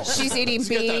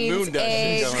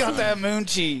 eggs, She's got that moon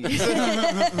cheese.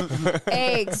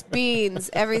 eggs, beans,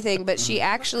 everything. But she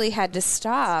actually had to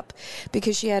stop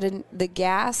because she had the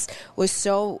gas was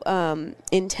so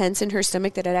intense in her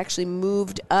stomach that it actually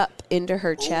moved up into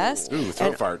her chest. Ooh,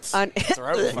 throat farts.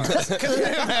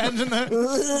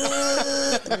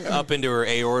 Up into her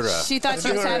aorta. She thought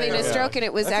she was having a stroke, and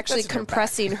it was actually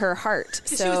compressing her heart.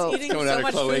 She So was eating Going so out of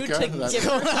much food cloaca. to That's give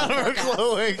her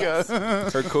Cloaca.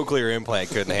 Her cochlear implant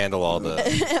couldn't handle all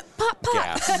the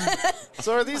gas.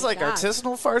 So are these like God.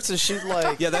 artisanal farts? Is she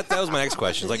like... Yeah, that was my next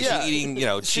question. Like, Yeah. she's eating,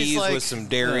 She's cheese like- with some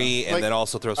dairy and Like, then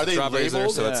also throw Are some they strawberries in there,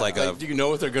 labeled? so it's like a... do you know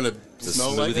what they're going to smell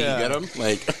like when smoothie. you get them?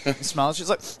 Like, smells? She's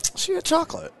like, she had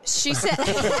chocolate. she said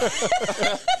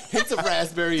hints of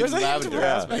raspberry and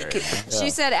lavender. she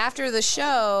said after the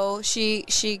show she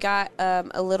got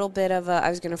a little bit of a. I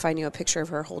was going to find you a picture of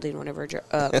her holding one of her jars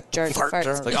of farts.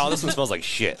 It's like, oh, this one smells like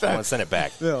shit. I want to send it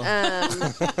back.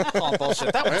 Oh,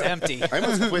 bullshit. That one's empty. I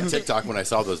almost quit TikTok when I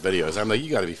saw those videos. I'm like, you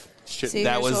got to be shitting. See,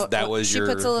 That here's was she your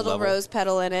puts a little level? rose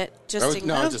petal in it. Just in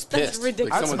I was just pissed. Like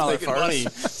ridiculous. someone's I'd making smell it money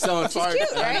selling farts.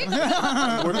 cute, right?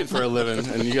 I'm working for a living,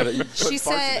 and you got to. She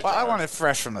said, Well, I want it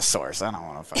fresh from the source. I don't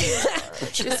want to fucking.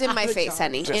 just in my face,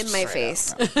 honey. In my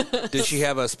face. Did she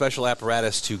have a special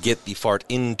apparatus to get the fart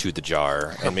into the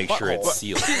jar and make sure it's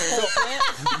sealed?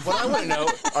 What I want to know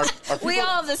are people, We all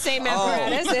have the same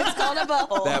apparatus. It's called a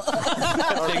butthole.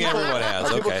 That thing everyone has.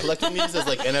 are people Okay. collecting these as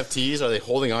like NFTs? Are they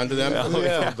holding on to them for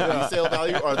resale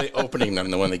value? Or are they opening them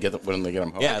when they get them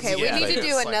home? Yeah, Okay, we yeah, need like- to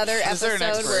do another Is there an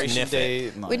episode where expiration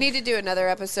date? we need to do another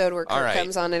episode where Kurt All right.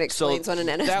 comes on and explains So what an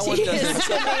NFT that one is.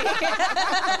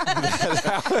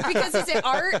 Because is it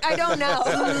art? I don't know.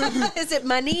 Is it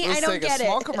money? Let's I don't take get a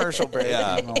small it. commercial break.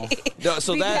 Yeah. No,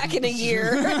 so Be that back in a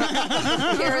year.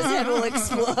 Kara's head will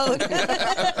explode.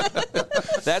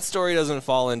 that story doesn't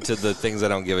fall into the things I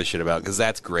don't give a shit about because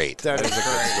that's great. That is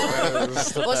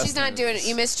great. Well, she's not doing it.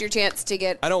 You missed your chance to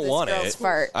get I don't this want girl's it.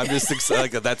 fart. I'm just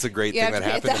excited. Like, that's a great You thing have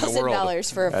that to pay happened in the world.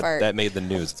 $1,000 for a fart. That made the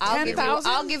news.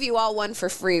 I'll give you all one for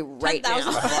free right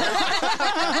now.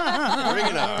 Bring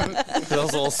it on. That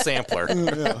was a little sampler.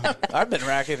 I've been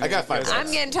racking. I got $5.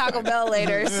 I'm getting Taco Bell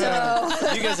later, so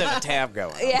You guys have a tab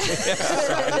going. yeah.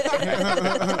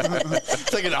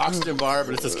 It's like an oxygen bar,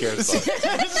 but it's just Kara's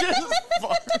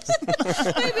fault.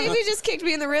 My baby just kicked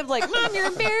me in the rib like, Mom, you're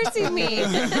embarrassing me.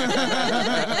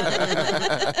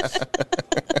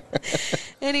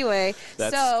 Anyway,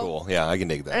 That's so cool. Yeah, I can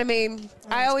dig that. I mean,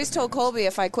 I always told Colby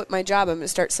if I quit my job, I'm gonna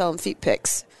start selling feet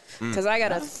pics because I got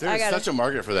There's such a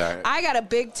market for that. I got a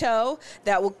big toe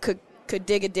that could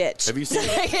dig a ditch. Have you seen?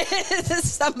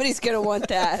 Somebody's gonna want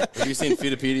that. Have you seen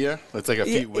Feetopedia? It's like a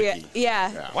feet wiki.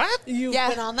 Yeah. What? You've Yeah.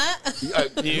 been on that?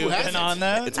 You've been on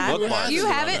that? It's I- bookmarks. you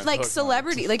have it like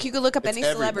celebrity. Like you could look up any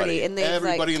celebrity and they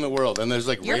everybody like. in the world, and there's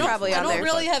like You're rates probably for on I it. don't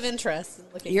there. really have interest in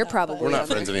looking You're it up, probably but- We're not on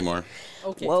there. friends anymore.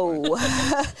 Okay. Whoa.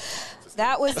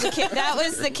 That was the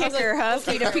kicker, huh?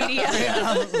 Feetopedia.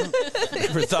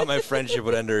 Never thought my friendship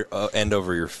would end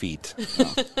over your feet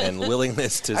and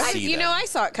willingness to see You that. know, I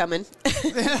saw it coming.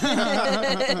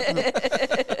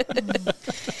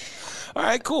 All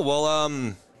right, cool.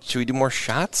 Well, should we do more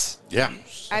shots? Yeah.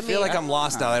 I feel like I'm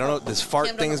lost now. I don't know. This fart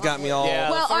thing's got me all.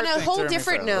 Yeah. Well, the on fart a thing whole threw me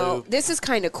different for a note, loop. this is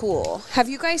kind of cool. Have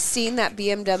you guys seen that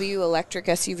BMW electric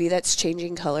SUV that's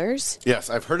changing colors? Yes,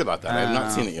 I've heard about that. I have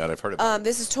not seen it yet. I've heard about it.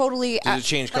 This is totally. Does it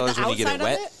change colors when you get it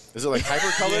outside of wet? Is it like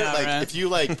hypercolor? Yeah, like right. if you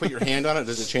like put your hand on it,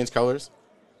 does it change colors?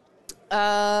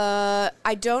 I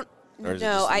don't Or is it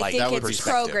know. just I light? think That would it's be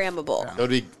perspective. programmable. That would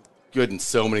be good in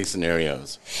so many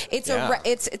scenarios. It's Yeah.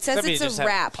 it says That'd be it's just a have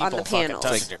wrap on the people fucking panels.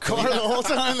 touching their car the whole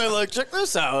time. They're like, check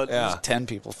this out. Yeah. There's 10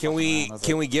 people. Can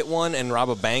we get one and rob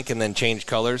a bank and then change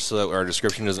colors so that our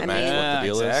description doesn't match what the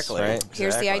deal exactly. is? Right?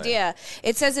 Here's the Exactly. idea.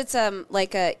 It says it's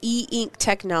like a e-ink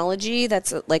technology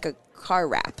that's like a car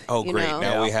wrap. Oh, you great! know?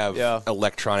 Now we have Yeah.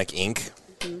 electronic ink.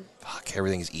 Fuck,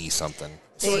 everything's E something.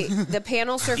 The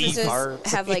panel surfaces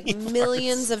parts. have like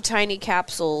millions of tiny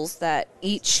capsules that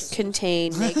each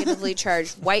contain negatively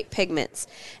charged white pigments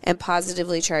and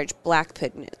positively charged black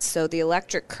pigments. So the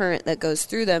electric current that goes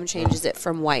through them changes it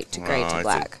from white to gray Oh, I to see.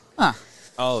 black.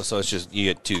 Oh, so it's just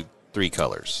you get 3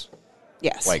 colors: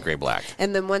 Yes. white, gray, black.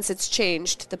 And then once it's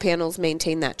changed, the panels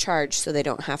maintain that charge so they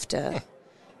don't have to.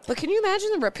 But can you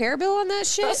imagine the repair bill on that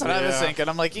shit? That's what I was thinking.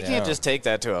 I'm like, you Yeah. can't just take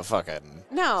that to a fucking.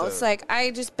 No, it's like I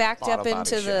just backed up Auto body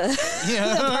into shop.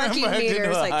 the parking Back into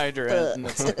meters. a Like, hydrant. And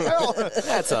it's like,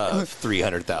 That's a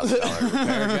 $300,000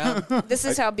 repair job. this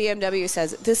is how BMW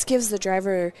says it. This gives the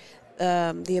driver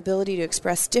the ability to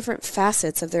express different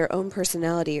facets of their own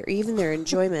personality or even their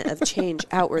enjoyment of change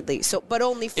outwardly. So, but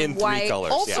only from In 3 white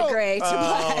colors, to yeah. gray to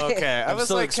black. Oh, okay. I I'm was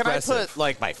so like, can I expressive. put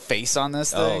like my face on this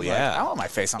thing? Oh, Like, yeah. I want my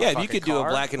face on. Yeah, a if you fucking could do a car.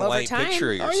 black and Over white time.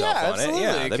 picture of Oh, yourself yeah, on absolutely. it,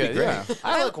 yeah, that'd be great. Yeah.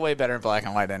 I look way better in black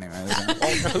and white, anyways.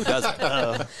 Who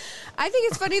doesn't? I think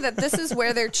it's funny that this is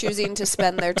where they're choosing to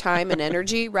spend their time and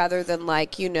energy rather than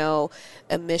like,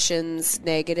 emissions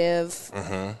negative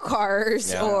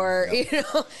cars Yeah. or,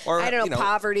 Or, I don't know,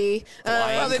 poverty.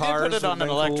 Well, they did Cars put it on would've an been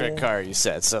electric cool. car, you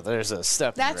said, so there's a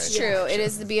step. in the That's right true. direction. It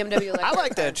is the BMW electric I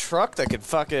like car. that truck that could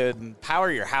fucking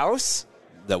power your house.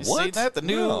 The You what? seen that? The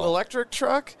new No. electric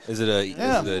truck? Is it a?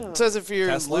 Yeah. Is it a It says if you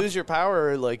Tesla? lose your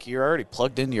power, like you're already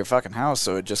plugged into your fucking house,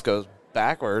 so it just goes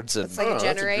backwards. And It's like Oh, a that's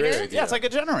a great generator. idea. yeah, it's like a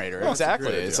generator. that's a exactly.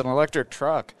 great It's idea. an electric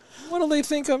truck. What do they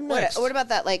think of next? What about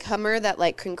that like Hummer that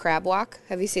like can crab walk?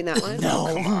 Have you seen that one?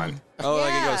 Come on. Oh,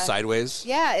 like it Yeah. goes sideways.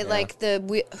 Yeah, like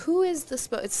who is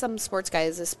the it's some sports guy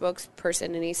is a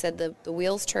spokesperson, and he said the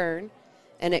wheels turn,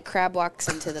 and it crab walks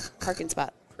into the parking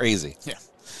spot. Crazy. Yeah.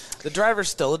 The driver's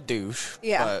still a douche.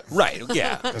 Yeah. But Right,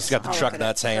 yeah. It's got the truck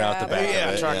nuts hanging out the back yeah,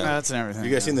 of it. truck yeah. nuts and everything.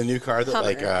 You guys seen the new car that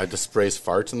Hummer. just sprays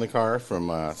farts in the car from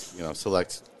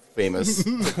select famous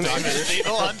on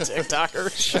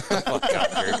TikTokers?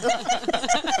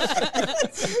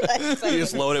 You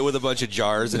just load it with a bunch of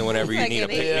jars, and whenever you Like need a an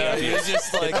pick me Yeah, up, you it's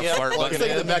just like fart Well, button it's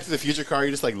like the in. Back to the Future car.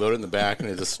 You just like load it in the back and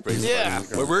it just sprays. Yeah.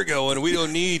 farts in Where the car. we're going, we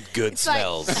don't need good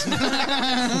smells. Was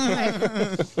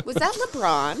that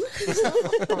LeBron?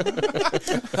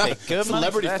 Hey, good Celebrity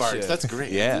money for that farts. shit. That's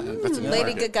great. Yeah. That's a new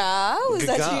Lady market. Gaga? Was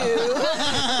that Gaga. you?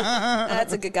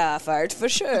 That's a Gaga fart for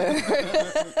sure.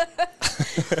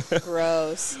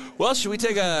 Gross. Well, should we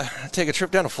take a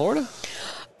trip down to Florida?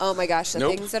 Oh my gosh, the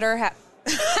Nope. things that are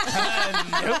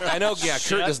I know, yeah,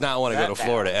 Kurt does not want to go to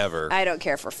Florida ever. I don't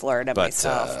care for Florida But,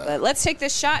 myself, but let's take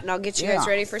this shot and I'll get you guys Yeah.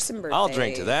 ready for some birthday. I'll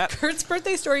drink to that. Kurt's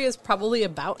birthday story is probably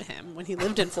about him when he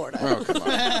lived in Florida. Oh, come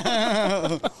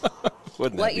on.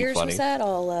 Wouldn't What that be years funny? was that?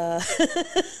 I'll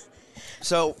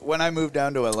So when I moved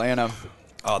down to Atlanta,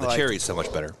 Oh, the Like- cherry's so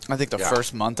much better. I think the Yeah.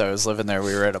 first month I was living there,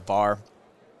 we were at a bar.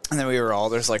 And then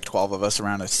there's like 12 of us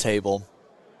around a table.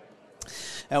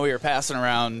 And we were passing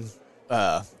around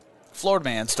Florida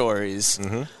man stories.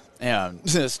 Mm-hmm. And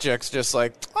this chick's just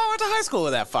like, oh, I went to high school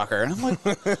with that fucker. And I'm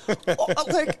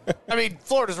like, I mean,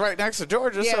 Florida's right next to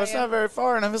Georgia, Yeah, so it's yeah. not very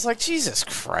far. And I was like, Jesus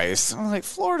Christ. I'm like,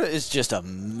 Florida is just a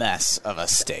mess of a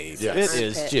state. Yes. It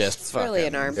is Armpit. just It's fucking... really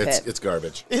an armpit. It's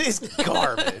garbage. It is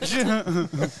garbage.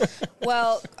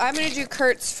 Well, I'm going to do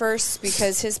Kurt's first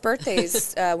because his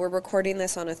birthday's, we're recording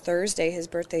this on a Thursday. His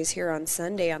birthday's here on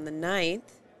Sunday on the 9th.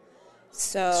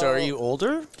 So So are you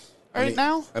older right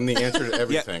now? I'm the answer to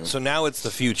everything. Yeah, so now it's the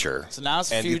future. So now it's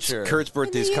the and future. Kurt's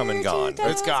birthday's come and gone.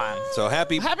 It's gone. So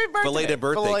happy Happy birthday. belated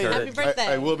birthday, Belated. Kurt. Happy birthday.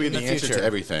 I will be the the answer future. to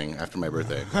everything after my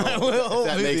birthday. will If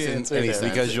that be makes the any answer sense. there.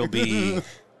 Because you'll be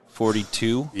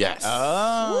 42. Yes.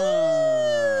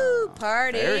 Oh.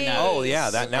 party. Very nice. Oh, yeah.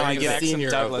 That now I I'm get the senior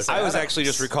of Douglas the I was Adams. actually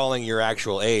just recalling your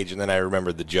actual age, and then I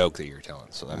remembered the joke that you were telling,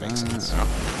 so that makes sense.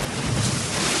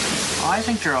 I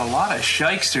think there are a lot of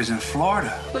shykesters in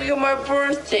Florida. Look at my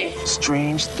birthday.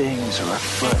 Strange things are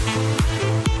afoot.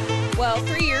 Well,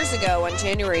 3 years ago, on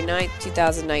January 9th,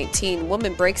 2019,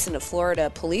 woman breaks into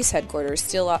Florida police headquarters,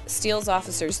 steals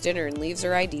officers' dinner, and leaves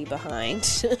her ID behind.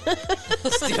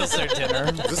 Steals their dinner.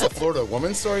 Is this a Florida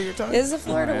woman story you're talking? This is a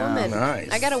Florida yeah. woman. Nice.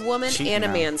 I got a woman Cheating and a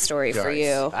out. man story for Nice.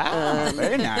 you.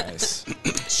 Very nice.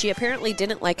 She apparently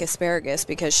didn't like asparagus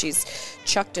because she's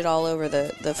chucked it all over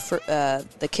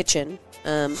the kitchen.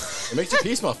 It makes your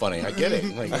pee smell funny. I get it.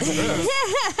 Like,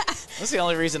 That's the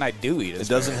only reason I do eat It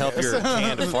doesn't help your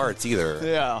canned farts either.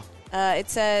 Yeah. It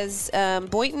says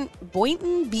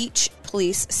Boynton Beach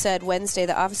police said Wednesday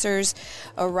the officers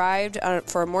arrived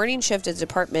for a morning shift at the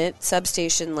department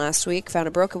substation last week, found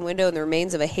a broken window and the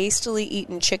remains of a hastily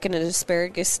eaten chicken and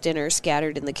asparagus dinner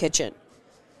scattered in the kitchen.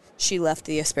 She left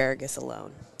the asparagus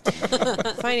alone.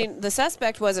 Finding the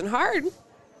suspect wasn't hard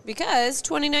because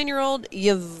 29-year-old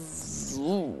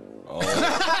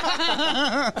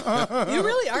You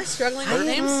really are struggling with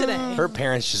names today. Her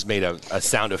parents just made a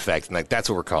sound effect, and like that's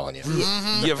what we're calling you.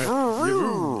 Yep.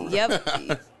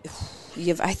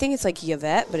 I think it's like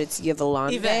Yvette, but it's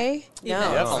Yvolande. Yvette. No,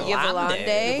 Yvolande.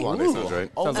 Yvolande. Blonde sounds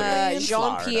right. Oh,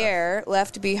 Jean-Pierre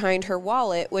left behind her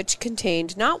wallet, which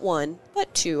contained not one,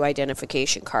 but 2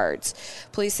 identification cards.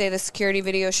 Police say the security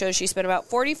video shows she spent about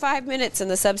 45 minutes in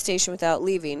the substation without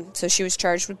leaving, so she was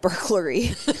charged with burglary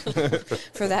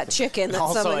for that chicken. That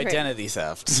Also someone identity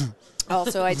theft.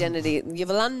 Also identity.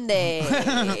 Yvolande.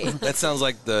 That sounds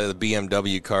like the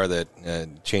BMW car that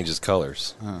changes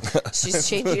colors. She's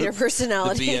changing her The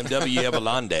personality. BMW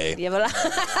Evolande.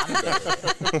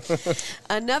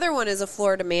 Another one is a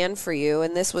Florida man for you,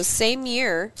 and this was same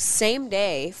year, same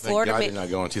day. Thank Florida God I man. did not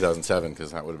go in 2007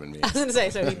 because that would have been me. I was going to say,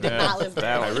 so he did not live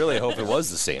there. I really hope it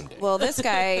was the same day. Well, this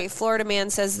guy, Florida man,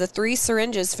 says the 3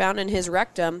 syringes found in his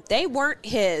rectum, they weren't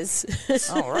his.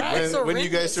 All right. When you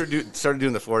guys started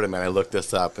doing the Florida man, I looked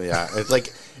this up. Yeah, it's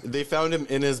like they found him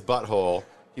in his butthole.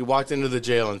 He walked into the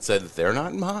jail and said, "They're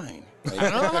not mine." Like, I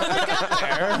don't know how they got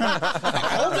there.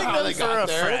 I don't think how they got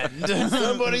there.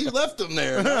 Somebody left them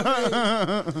there.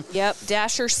 Yep,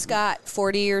 Dasher Scott,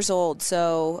 40 years old,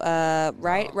 so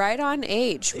right on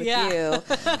age with Yeah. you.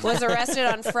 Was arrested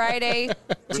on Friday,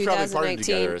 We probably partied together.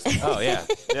 2019. Or something. Oh, yeah.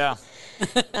 Yeah.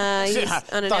 He's I thought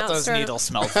unannounced. those needles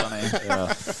smelled funny.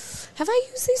 Have I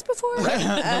used these before?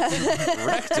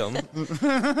 Rectum.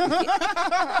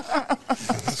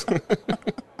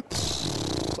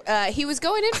 He was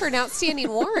going in for an outstanding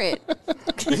warrant.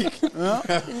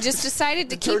 And just decided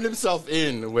to keep... Turned himself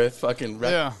in with fucking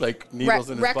needles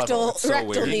in his rectal, butthole. So rectal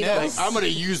weird. needles. Like, I'm going to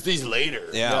use these later.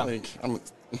 Yeah. Like,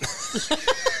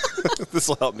 This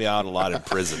will help me out a lot in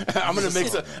prison. I'm going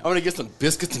to get some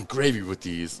biscuits and gravy with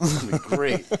these. It's going to be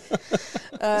great. Is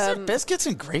there biscuits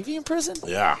and gravy in prison?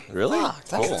 Yeah. Really?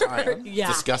 Cool. Yeah.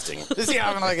 Disgusting. Yeah,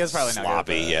 I'm like, it's probably not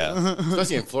Sloppy, good. yeah.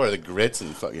 Especially in Florida, the grits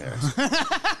and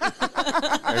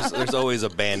There's always a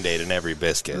Band-Aid in every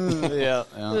biscuit. Yeah.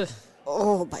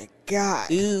 Oh, my God.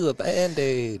 Ew, a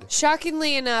Band-Aid.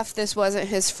 Shockingly enough, this wasn't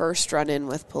his first run-in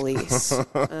with police.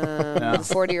 The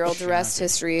 40-year-old's arrest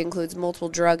history includes multiple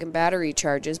drug and battery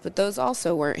charges, but those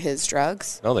also weren't his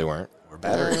drugs. No, they weren't. Or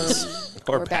batteries.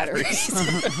 Or batteries.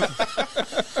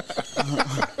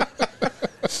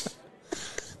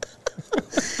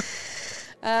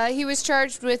 He was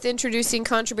charged with introducing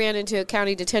contraband into a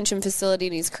county detention facility,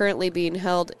 and he's currently being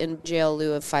held in jail in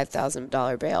lieu of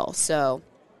 $5,000 bail. So,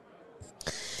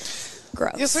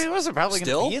 gross. Yeah, so he wasn't probably going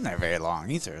Still? to be in there very long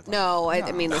either. No,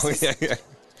 I mean, this is...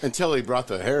 until he brought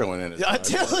the heroin in his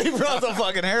Until he brought the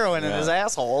fucking heroin in his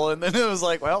asshole, and then it was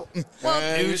like, well,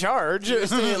 new charge. You're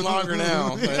staying longer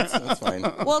now. That's fine.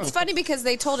 Well, it's funny because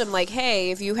they told him, like,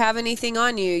 hey, if you have anything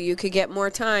on you, you could get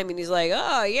more time. And he's like,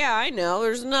 oh, yeah, I know.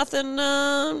 There's nothing.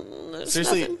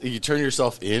 Seriously, nothing. you turn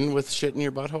yourself in with shit in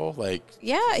your butthole? Like,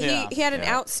 Yeah, he had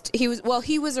an he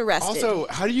was arrested. also,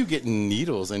 how do you get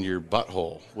needles in your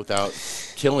butthole without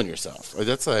killing yourself? Or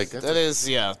that's like... That is,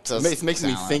 yeah. It makes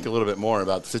me think a little bit more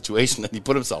about the situation that he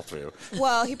put himself through.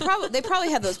 Well, they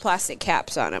probably had those plastic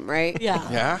caps on him, right?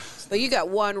 Yeah. Yeah? But you got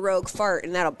one rogue fart,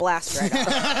 and that'll blast right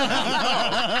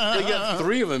out. They got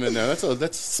 3 of them in there.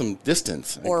 That's some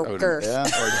distance. Or girth. Yeah.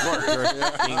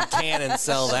 You can and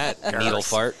sell that needle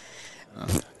fart.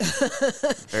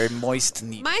 Very moist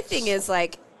needle. My thing is,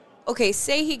 like, okay,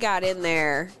 say he got in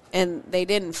there, and they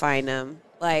didn't find him.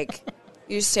 Like...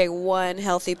 You just take one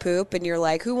healthy poop, and you're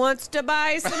like, who wants to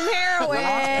buy some heroin?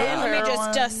 Let me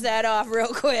just dust that off real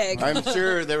quick. I'm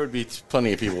sure there would be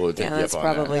plenty of people who would take Yeah, you that's up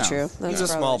on probably that. true. That's He's a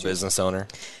small probably true. business owner.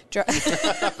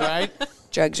 Right?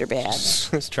 Drugs are bad.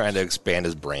 He's trying to expand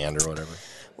his brand or whatever.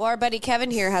 Well, our buddy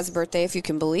Kevin here has a birthday, if you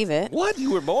can believe it. What?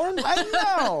 You were born? I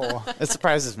know. It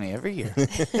surprises me every year.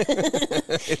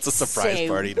 It's a surprise Say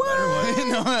party no matter what.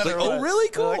 No matter Like, what. oh, really?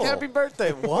 Cool. Like, happy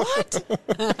birthday. What?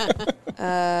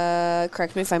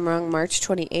 Correct me if I'm wrong, March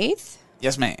 28th?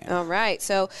 Yes, ma'am. All right.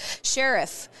 So,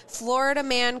 Sheriff, Florida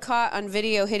man caught on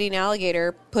video hitting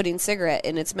alligator, putting cigarette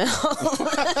in its mouth.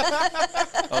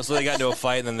 Oh, so they got into a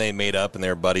fight and then they made up and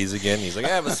they're buddies again? He's like,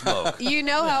 have a smoke. You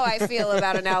know how I feel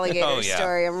about an alligator Oh, yeah.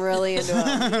 story. I'm really into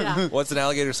it. What's an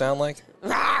alligator sound like?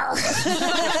 Thank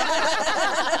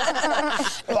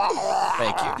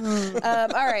you.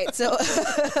 All right, so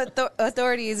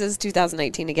authorities is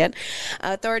 2019 again.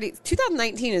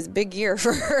 2019 is a big year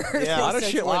for Yeah, A lot of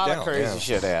shit a lot went of down. crazy Yeah.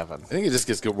 shit happened. I think it just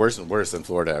gets worse and worse in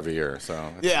Florida every year.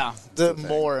 So Yeah, the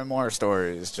more and more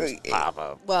stories just pop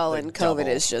up. Well, Like and COVID double.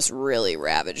 has just really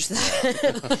ravaged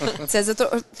that. It says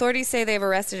authorities say they've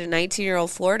arrested a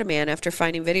 19-year-old Florida man after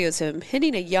finding videos of him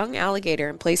hitting a young alligator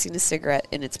and placing a cigarette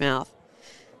in its mouth.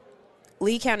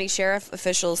 Lee County Sheriff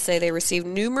officials say they received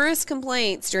numerous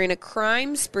complaints during a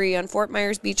crime spree on Fort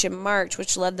Myers Beach in March,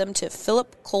 which led them to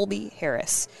Philip Colby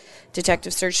Harris.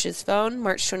 Detectives searched his phone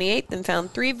March 28th and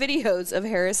found 3 videos of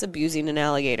Harris abusing an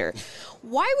alligator.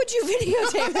 Why would you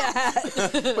videotape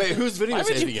that? wait, who's videotaping Why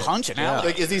would you it? punch an alligator?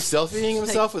 Like, is he selfieing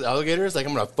himself with alligators? Like,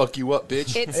 I'm gonna fuck you up,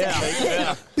 bitch. It's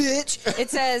Bitch.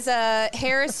 It says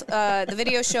Harris. The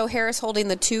videos show Harris holding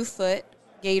the 2-foot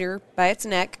gator by its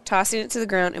neck, tossing it to the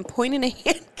ground, and pointing a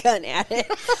handgun at it,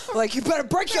 like, you better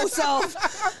break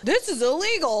yourself. This is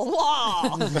illegal.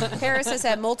 Law. Harris has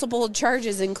had multiple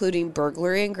charges, including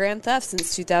burglary and grand theft,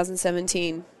 since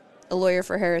 2017. A lawyer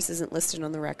for Harris isn't listed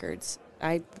on the records.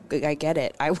 I get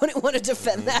it. I wouldn't want to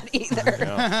defend that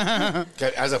either.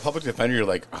 As a public defender, you're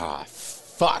like,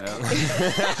 fuck.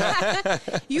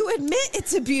 You admit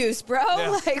it's abuse, bro.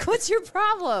 Like, what's your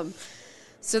problem?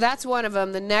 So that's one of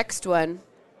them. The next one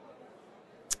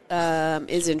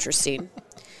is interesting.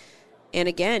 And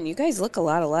again, you guys look a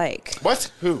lot alike. What?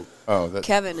 Who? Oh, that.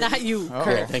 Kevin. Not you,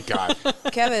 Okay, Kurt. thank God.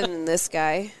 Kevin and this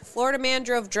guy. Florida man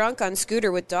drove drunk on scooter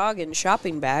with dog and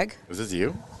shopping bag. Was this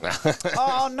you?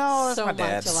 Oh, no, that's So my much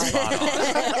dad.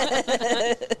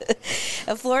 alike.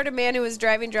 A Florida man who was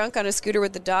driving drunk on a scooter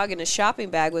with the dog and a shopping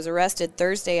bag was arrested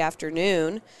Thursday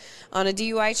afternoon on a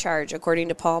DUI charge, according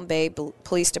to Palm Bay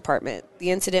Police Department. The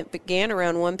incident began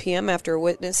around 1 p.m. after a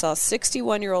witness saw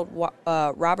 61-year-old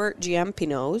Robert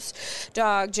Giampino's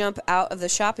dog jump out of the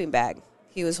shopping bag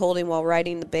he was holding while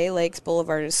riding the Bay Lakes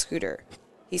Boulevard on a scooter.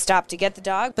 He stopped to get the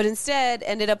dog, but instead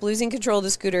ended up losing control of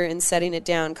the scooter and setting it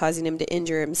down, causing him to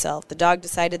injure himself. The dog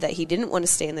decided that he didn't want to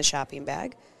stay in the shopping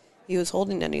bag he was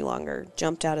holding any longer,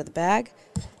 jumped out of the bag.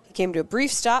 He came to a brief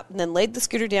stop and then laid the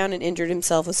scooter down and injured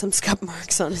himself with some scuff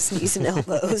marks on his knees and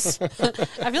elbows.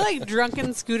 I feel like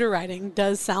drunken scooter riding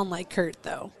does sound like Kurt,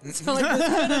 though. So like this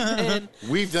could have been.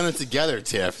 We've done it together,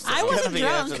 Tiff. So I wasn't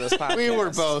drunk. we were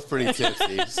both pretty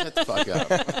tipsy. Shut the fuck up.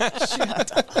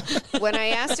 When I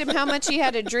asked him how much he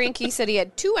had to drink, he said he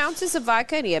had 2 ounces of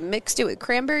vodka and he had mixed it with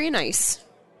cranberry and ice.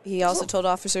 He also told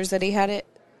officers that he had it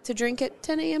to drink at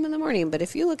 10 a.m. in the morning. But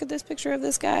if you look at this picture of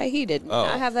this guy, he did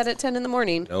not have that at 10 in the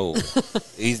morning. No,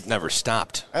 he's never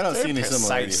stopped. I don't see any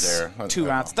similarities there.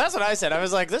 2 ounces. That's what I said. I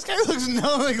was like, this guy looks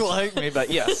nothing like me. But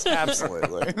yes,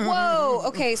 absolutely. Whoa.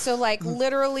 Okay, so like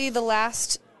literally the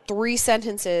last 3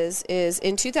 sentences is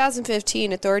in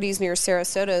 2015, authorities near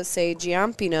Sarasota say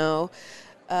Giampino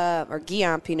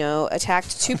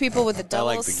attacked 2 people with a double.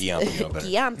 I like the Giampino better.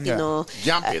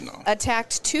 Giampino.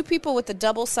 Attacked 2 people with a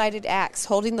double-sided axe,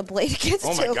 holding the blade against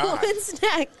a woman's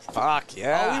neck. Fuck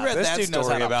yeah! Oh, we read This that dude knows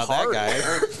story how to about party.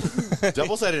 that guy.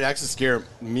 Double-sided axes scare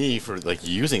me for like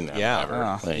using them. Yeah,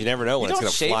 ever. Like, you never know when You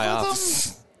it's don't going to fly shave with off.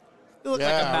 them? You look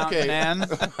like a mountain man.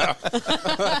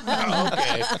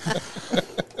 Okay.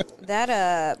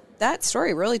 That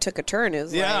story really took a turn. It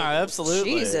was Yeah, like,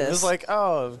 absolutely. Jesus. It was like,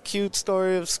 oh, cute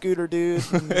story of Scooter Dude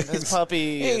and his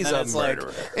puppy. He's and then a it's like,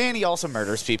 murderer. and he also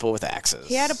murders people with axes.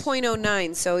 He had a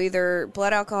 .09, so either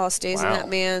blood alcohol stays in Wow. that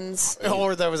man's.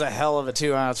 or there was a hell of a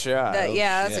 2-ounce shot.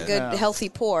 That's a good healthy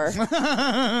pour.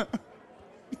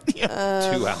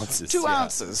 2 ounces. 2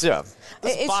 ounces, yeah.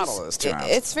 This bottle is 2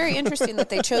 ounces. It's very interesting that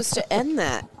they chose to end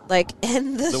that. Like,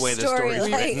 end the way the story. story's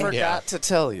Like, written. Forgot to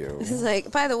tell you. it's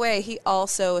like, by the way, he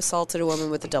also assaulted a woman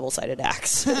with a double-sided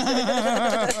axe.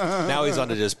 Now he's on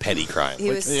to just petty crime. He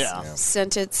was Yeah.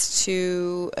 sentenced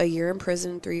to a year in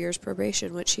prison, 3 years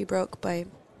probation, which he broke by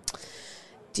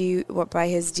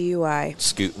his DUI.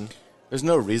 Scooting. There's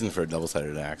no reason for a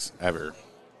double-sided axe ever.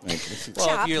 Like, Well,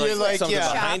 Chop. if you're like, something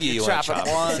behind you want to chop at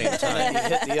the same time. You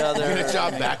hit the other. you're gonna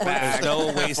chop backwards. There's no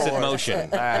wasted motion.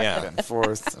 Back Yeah. and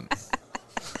forth. And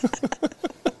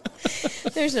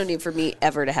There's no need for me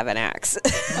ever to have an axe.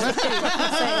 I'm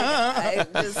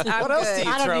what else do good.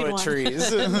 you I don't throw need at one.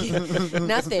 trees?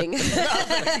 Nothing.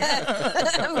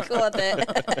 I'm cool with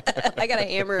it. I got a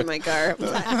hammer in my car.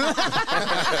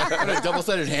 A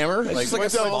double-sided hammer? Like, just like a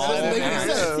what's small doesn't make any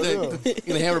axe. sense. Like,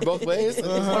 you gonna hammer both ways?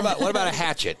 What about a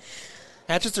hatchet?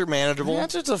 Hatchets are manageable.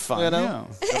 Hatchets are fun. You know?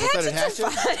 Yeah. Double-sided hatchet?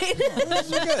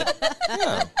 Those are good.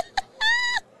 Yeah.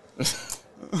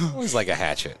 Always like a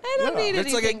hatchet. I don't need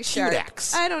It's like a anything cute sharp.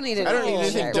 axe. I don't need I don't need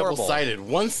anything anything sharp. double-sided.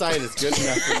 One side is good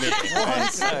enough for me.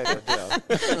 One-sided, yeah.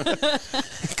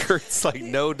 Kurt's like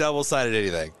no double-sided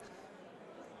anything.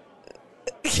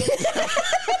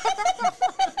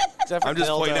 Except for I'm just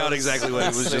pointing out dildos. exactly what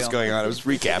was just going on. I was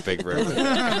recapping for everything.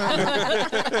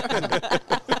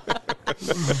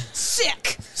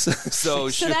 Sick. So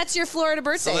that's your Florida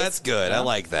birthday. So that's good. I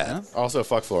like that. Also,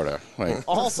 fuck Florida. Like,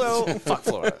 Also, fuck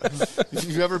Florida. if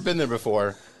you've ever been there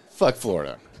before, fuck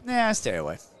Florida. Nah, stay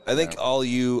away. I think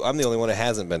I'm the only one who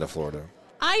hasn't been to Florida.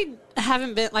 I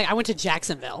haven't been, like, I went to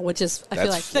Jacksonville, which is, I feel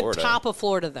like, That's Florida. the top of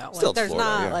Florida, though. Still Like, there's Florida,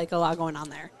 not, yeah. like, a lot going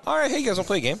on there. All right, hey, you guys want to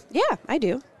play a game? Yeah, I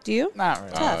do. Do you? Not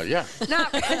really. Yeah.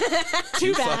 Not Too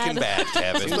bad. Fucking bad,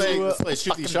 Kevin. Let's play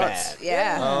shoot these shots.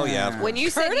 Yeah. Oh, yeah. When you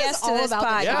said Kurt yes is to all this about the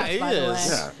podcast, Yeah, he by the is.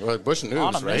 way. Yeah, well, Bush and On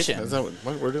a News, right? mission. Is that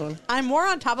what we're doing? I'm more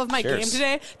on top of my Cheers. game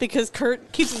today because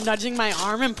Kurt keeps nudging my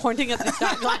arm and pointing at the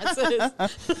shot glasses.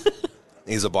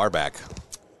 He's a barback.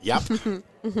 Yep.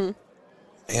 Man,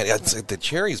 the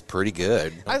cherry's pretty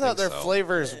good. I thought their think so.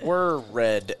 flavors were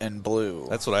red and blue.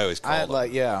 That's what I always call I them.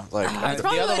 like, yeah, like It's the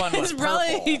other one was it's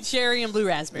probably purple. cherry and blue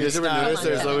raspberry. You ever notice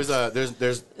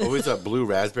there's always a blue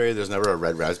raspberry. There's never a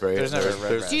red raspberry. There's never a red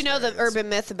raspberry. do you know the urban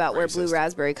myth about where blue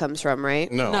raspberry comes from,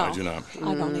 right? No, No. I do not.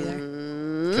 I don't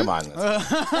either. Come on.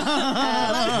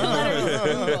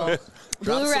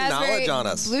 Drop some knowledge on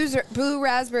us. Blue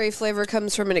raspberry flavor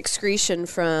comes from an excretion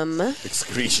from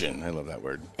Excretion. I love that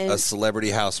word. A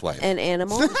celebrity housewife. an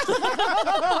animal.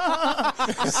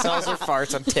 Sells her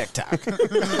farts on TikTok.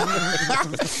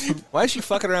 Why is she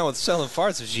fucking around with selling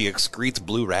farts if she excretes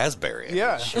blue raspberry?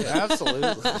 Yeah,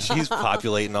 absolutely. She's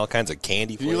populating all kinds of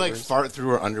candy Do flavors. you like fart through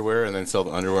her underwear and then sell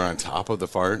the underwear on top of the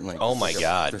fart? Like, Oh, my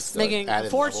God. just, Making a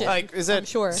added fortune. level? Like, is it I'm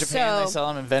sure. Japan? So- They sell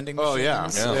them in vending machines.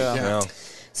 Oh, yeah. Yeah.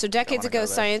 So decades ago,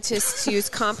 scientists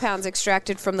used compounds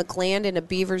extracted from the gland in a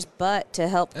beaver's butt to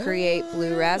help create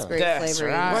blue raspberry That's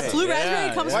flavoring. right. Blue Yeah,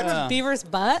 raspberry comes yeah. from beaver's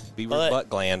butt. Beaver butt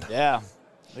gland. Yeah.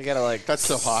 They gotta like. That's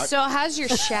so hot. So how's your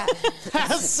shot?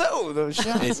 So those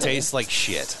shots. It tastes like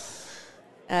shit.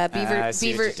 Beaver. I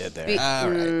see Beaver. what you did there. All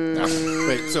right.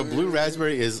 Wait, so blue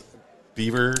raspberry is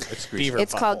beaver excretion. Beaver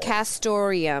It's called butthole.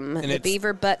 castoreum, the it's-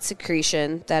 beaver butt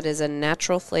secretion. That is a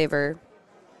natural flavor.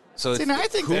 So See, it's now I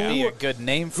think that'd be a good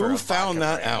name for Who a found vodka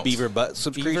that brand. out? beaver butt Beaver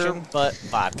subscription. butt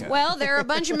vodka. Well, there are a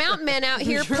bunch of mountain men out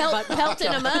here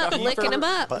pelting them up, licking them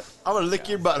up. I'm gonna lick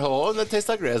your butthole, and that tastes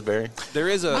like raspberry. There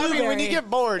is a. I mean, when Blueberry. you get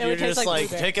bored, It you're would taste just like like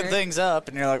blueberry. picking things up,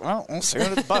 and you're like, well, we'll see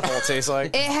what the butthole tastes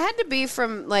like. It had to be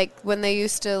from like when they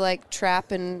used to like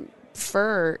trap in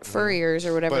furriers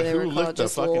or whatever But they who were licked called, the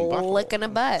just fucking butthole? licking a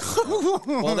butt.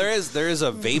 Well, there is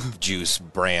a vape juice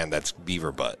brand that's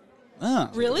beaver butt.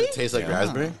 Really? It tastes like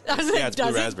raspberry. I was like, Yeah, it's blue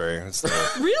does it? raspberry. It's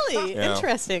Really? Yeah.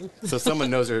 Interesting. So someone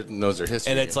knows their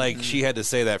history. and it's like she had to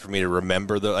say that for me to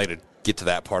remember to get to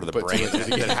that part of the But- brain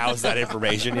that housed that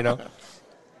information. You know.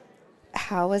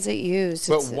 How is it used?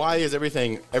 But It's- why is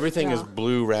everything is Yeah.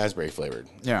 blue raspberry flavored?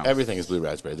 Yeah. Everything is blue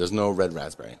raspberry. There's no red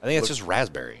raspberry. I think it's just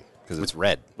raspberry because it's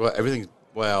red. Well, everything's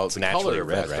the naturally color of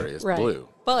red, raspberry right? is Right. blue.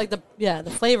 But like the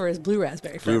flavor is blue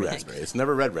raspberry. For Blue everything. raspberry. It's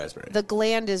never red raspberry. the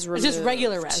gland is It's removed. just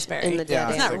regular raspberry. In the Yeah, dead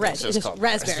It's not end. red. it's It's just just called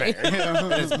raspberry.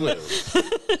 and it's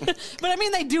blue. But I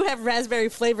mean, they do have raspberry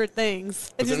flavored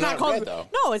things. It's they're just not not called. red, though.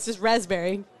 No, it's just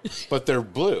raspberry. But they're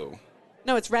blue.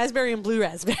 No, it's raspberry and blue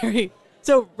raspberry.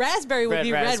 So raspberry would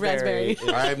be red raspberry.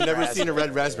 I've never seen a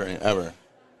red raspberry ever.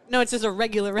 No, it's just a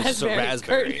regular Just a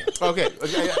raspberry. raspberry. Okay,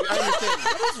 I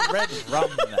understand. Red rum,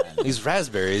 then. These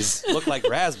raspberries look like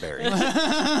raspberry. No, we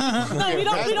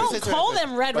don't Raspberries- call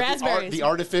them red But raspberries. The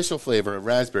artificial flavor of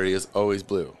raspberry is always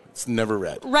blue. It's never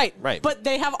red. Right. Right. But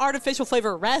they have artificial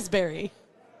flavor raspberry.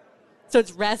 So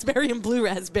it's raspberry and blue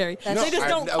raspberry. No, They just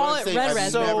don't I call would it say red I've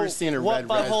raspberry. never seen a what red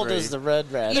butthole raspberry. does the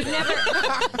red raspberry? You've never.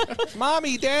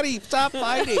 Mommy, Daddy, stop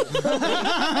fighting.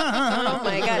 Oh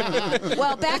my god.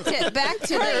 Well, back to You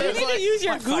the. need to use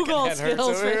your Google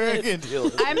skills for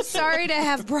this. I'm sorry to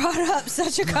have brought up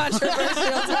such a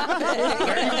controversial topic.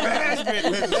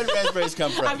 Red raspberries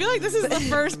come from? I feel like this is the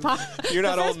first You're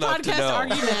not the old first enough to podcast know.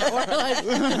 argument or like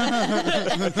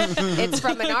It's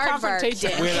from an aardvark.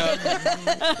 confrontation.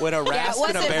 When a rasp and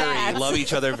a wasn't berry bad. love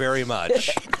each other very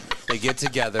much, they get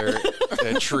together in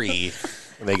a tree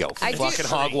and they go I do- fucking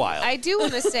hog wild. I do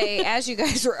want to say, as you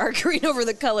guys were arguing over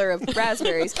the color of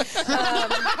raspberries,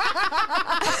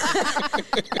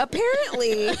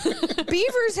 apparently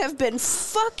beavers have been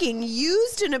fucking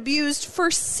used and abused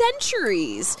for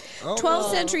centuries.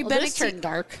 12th century Well, this Benedict. turned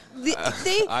dark.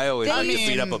 I always they- used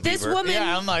to beat up a this beaver. woman.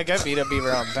 Yeah, I'm like, I beat a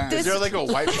beaver all the time. This- Is there like a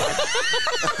white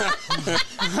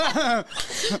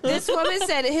This woman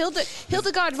said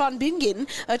Hildegard von Bingen,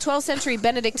 a 12th century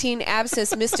Benedictine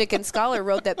abscess mystic and scholar,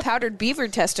 wrote that powdered beaver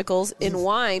testicles in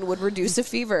wine would reduce a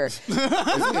fever. Is this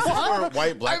where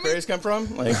white blackberries come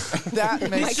from? Like that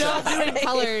makes sense.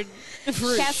 Colored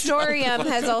fruit. Castoreum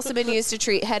has also been used to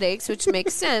treat headaches, which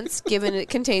makes sense given it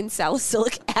contains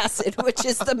salicylic acid, which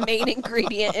is the main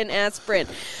ingredient in aspirin.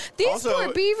 These Also,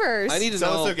 poor beavers. I need to know.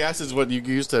 salicylic acid is what you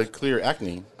use to clear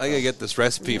acne. I gotta get this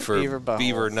recipe for Beaver butthole.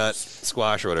 beaver nut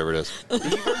squash or whatever it is.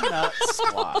 Beaver nut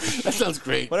squash. That sounds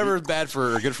great. Whatever is bad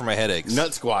for or good for my headaches.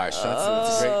 Nut squash.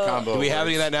 That's a great combo. Do we have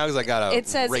any of that now? Because I got a It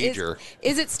says, rager.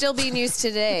 is it still being used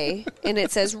today? And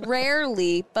it says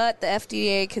rarely, but the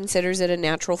FDA considers it a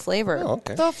natural flavor. Oh,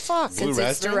 okay. The fuck? Since Blue it's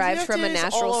raspberries? derived from a It is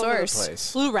natural all over the source.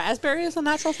 place. Blue raspberry is a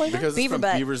natural flavor, Because Beaver it's from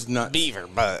butt. beaver's nuts. Beaver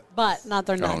butt. but not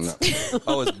their Oh, nuts. no.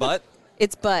 Oh, it's butt?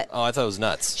 It's butt. Oh, I thought it was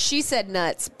nuts. She said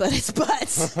nuts, but it's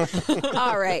butts.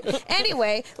 All right.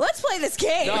 Anyway, let's play this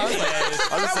game. I was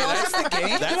gonna say, that's the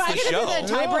game. That's Do I the get to show. be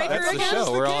the tiebreaker That's the again?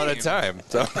 show. We're all out of time.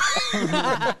 So.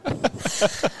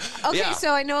 Okay, Yeah.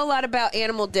 so I know a lot about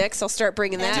animal dicks. I'll start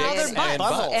bringing that other in.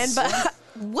 butts.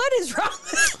 And what is wrong?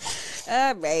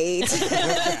 All right.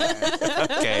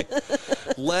 Okay.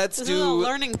 Let's This is a little do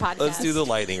learning podcast. Let's do the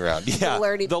lightning round. Yeah.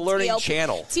 learning- the learning TLP.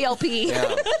 channel. TLP.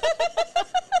 Yeah.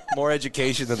 More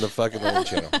education than the fucking learning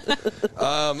channel.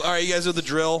 All right, you guys know the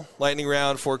drill. Lightning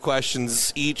round, 4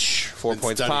 questions each, 4 Been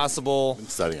points studying. possible. Been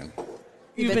studying.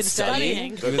 You've been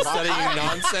studying. You've been studying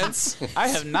nonsense. I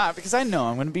have not, because I know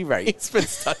I'm going to be right. He's been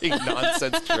studying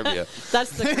nonsense trivia.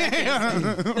 That's the correct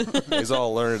answer. He's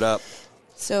all learned it up.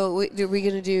 So, are we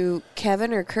going to do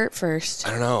Kevin or Kurt first?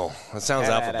 I don't know. That sounds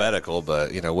alphabetical,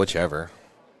 but, whichever.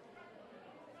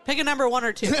 Pick a number 1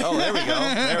 or 2. Oh, there we go.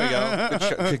 There we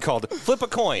go. Good call. Flip a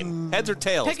coin. Heads or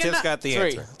tails. Pick a Tiff's nu- got the 3,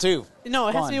 answer. 2, No,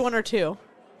 it has to be 1. 1 or 2.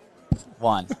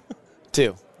 1,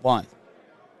 2, 1.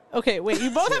 Okay, wait. You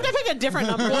both have to pick a different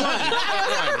number. I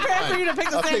wasn't prepared for you to pick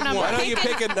the same number. Why don't you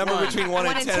pick a number between 1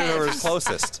 and 10 and whoever's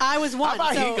closest? I was 1. How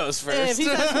about he goes first? If he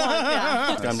says 1,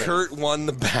 yeah. Kurt won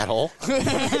the battle. So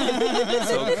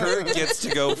Kurt gets to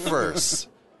go first.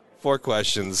 4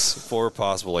 questions, 4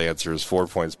 possible answers, 4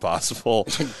 points possible.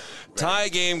 Tie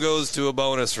game goes to a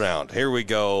bonus round. Here we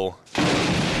go.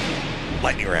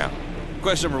 Lightning round.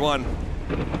 Question number 1.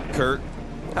 Kurt,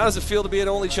 how does it feel to be an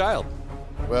only child?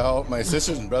 Well, my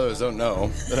sisters and brothers don't know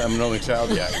that I'm an only child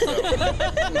yet.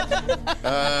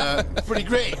 So. Pretty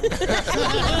great.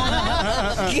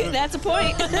 That's a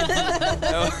point.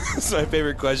 That's my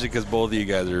favorite question because both of you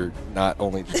guys are not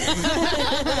only child.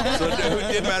 So it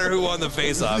didn't matter who won the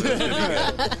face-off. It was pretty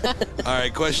good. All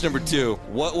right, question number 2.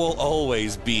 What will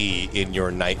always be in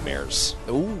your nightmares?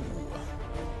 Ooh.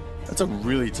 That's a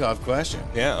really tough question.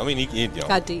 Yeah, I mean, you know.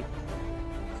 Got deep.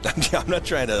 I'm not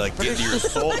trying to like get into your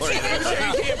soul or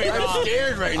anything. I'm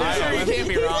scared right now. You can't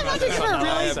be wrong on this one.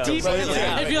 Really deep.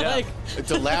 I feel like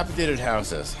Dilapidated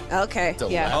houses. Okay.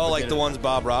 Yeah. Oh, like the ones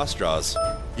Bob Ross draws.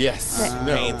 Yes.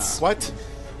 No. Paints. What?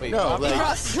 Wait, No, like,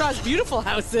 draws beautiful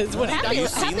houses. What Have you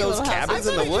seen those cabins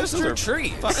in the woods? Those are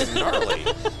trees. fucking gnarly.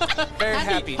 Very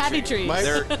happy trees.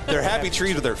 They're happy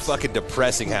trees, but they're fucking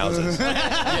depressing houses.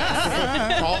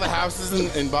 all the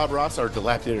houses in Bob Ross are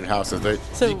dilapidated houses.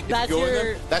 So if you that's go in your-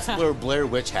 there, that's where Blair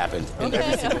Witch happened. In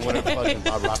every single one of fucking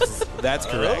Bob Ross's. That's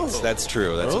correct. That's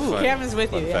true. That's a fun, Cameron's with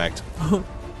fun you, yeah. fact.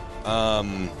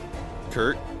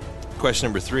 Kurt, question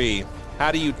number 3.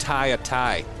 How do you tie a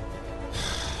tie?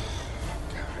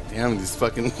 Damn, these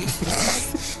fucking.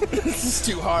 This is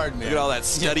too hard, man. Look at all that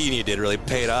studying you did really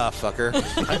paid off, fucker.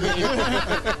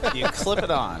 You clip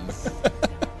it on.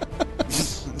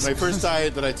 My first tie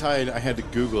that I tied, I had to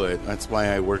Google it. That's why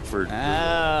I work for.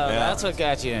 That's what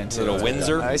got you into Little it.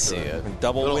 Windsor? I see it.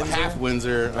 Double Little Windsor? half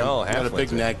Windsor. Oh, I've half got a big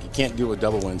Windsor. neck. You can't do a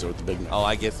double Windsor with the big neck. Oh,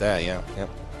 I get that, yeah. Yep.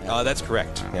 Oh, that's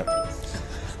correct. Yep.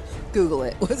 Google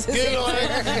it. Was his Google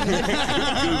answer.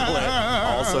 Google it.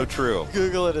 Also true.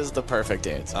 Google it is the perfect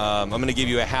answer. I'm going to give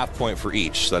you a half point for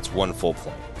each, so that's 1 full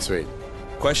point. Sweet.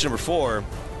 Question number 4.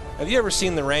 Have you ever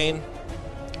seen the rain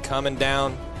coming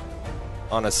down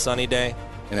on a sunny day?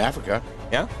 In Africa.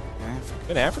 Yeah?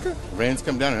 In Africa? Rains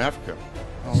come down in Africa.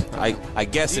 I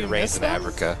guess it You rains missed in that?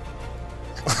 Africa.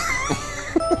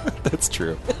 That's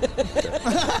true.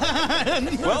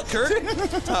 Well, Kurt,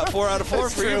 top 4 out of 4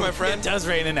 for you, my friend. It does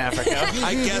rain in Africa.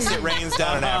 I guess it rains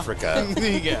down in Africa.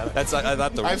 Yeah. That's I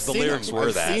thought the I've seen lyrics them. were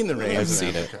I've that. seen the rains I've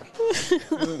in seen Africa.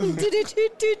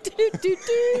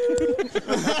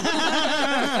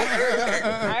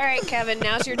 All right, Kevin.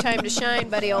 Now's your time to shine,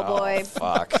 buddy, old boy.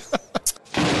 Fuck.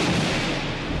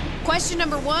 Question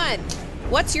number 1.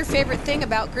 What's your favorite thing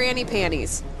about granny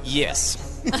panties? Yes.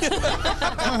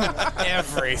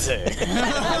 Everything.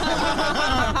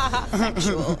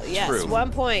 Sexual. Yes. True.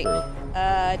 1 point.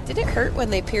 Did it hurt when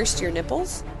they pierced your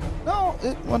nipples? No,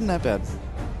 it wasn't that bad.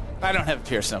 I don't have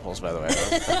pierced nipples, by the way.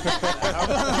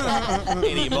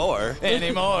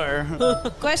 Anymore.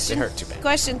 Question. They hurt too bad.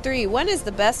 Question 3. When is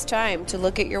the best time to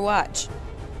look at your watch?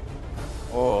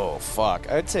 Oh, fuck.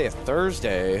 I'd say a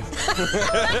Thursday.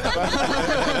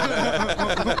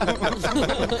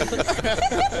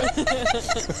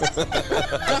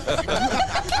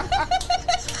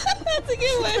 That's a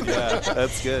good one. Yeah,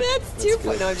 that's good. That's 2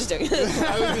 points. No, I'm just joking.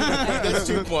 That's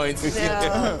 2 points.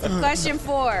 No. Question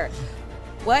 4.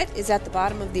 What is at the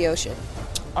bottom of the ocean?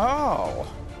 Oh.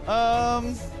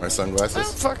 My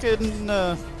sunglasses. Fucking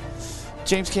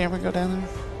James Cameron go down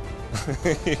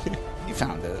there? He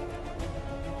found it.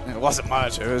 It wasn't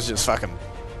much. It was just fucking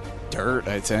dirt,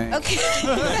 I think. Okay. He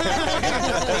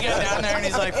got down there and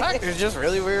he's like, fuck, there's just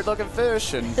really weird looking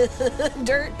fish and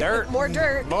Dirt. More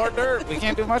dirt. more dirt. We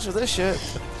can't do much with this shit.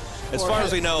 As far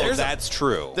as we know, There's a- that's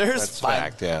true. There's that's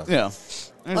fact, yeah. Yeah.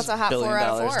 What's a hot $1 billion 4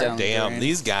 out of 4? down the Damn, drain.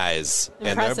 these guys and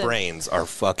their Impressive. brains are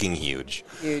fucking huge.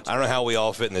 Huge. I don't know how we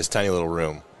all fit in this tiny little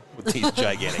room with these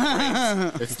gigantic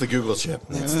brains. It's the Google chip.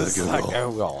 It's the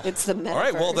Google. It's the metaverse. All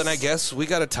right, well, then I guess we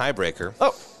got a tiebreaker.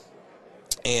 Oh,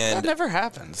 that And never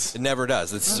happens. it never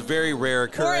does. This is a very rare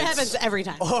occurrence. Or it happens every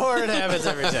time. Or it happens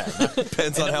every time.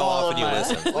 Depends on And how all often you of my-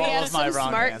 listen. We all have of my some wrong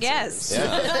smart answers. guests.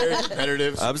 Very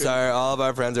competitive. I'm sorry, all of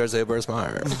our friends are super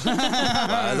smart.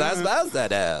 That's supposed to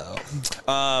know.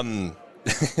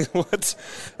 What?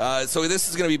 So this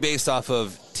is going to be based off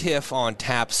of Tiff on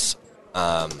Tap's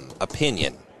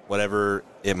opinion, whatever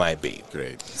it might be.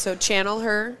 Great. So channel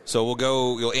her. So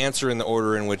you'll answer in the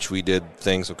order in which we did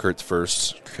things. So Kurt's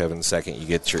first, Kevin second. You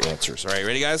get your answers. All right,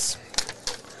 ready, guys?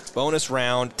 Bonus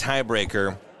round,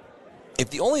 tiebreaker.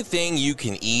 If the only thing you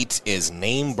can eat is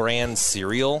name brand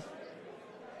cereal,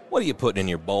 what are you putting in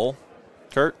your bowl?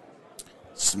 Kurt?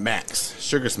 Smacks.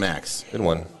 Sugar Smacks. Good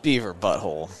one. Beaver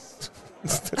butthole.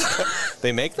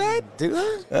 They make that? Do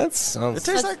that? That sounds...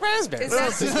 It tastes like raspberry. You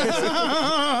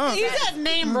said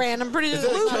name brand. I'm pretty sure it's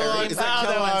Blueberry. Is that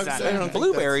Kellogg's? I don't think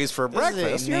Blueberries for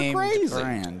breakfast. You're crazy.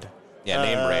 Brand. Yeah,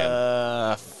 name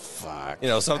brand. Fuck. You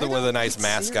know, something with a nice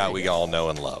mascot we all know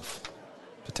and love.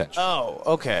 Potential. Oh,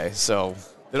 okay. So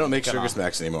they don't make Sugar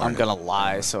Smacks anymore. I'm gonna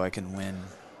lie so I can win.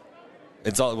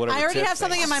 It's all whatever. I already Tiff have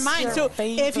something thinks. in my mind. So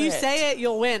if you say it,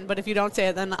 you'll win. But if you don't say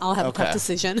it, then I'll have a tough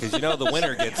decision. Because you know the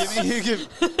winner gets...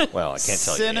 Well, I can't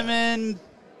tell you. Cinnamon,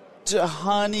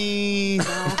 honey,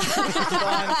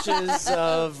 bunches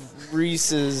of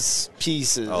Reese's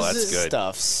Pieces. Oh, that's good.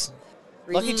 Stuffs.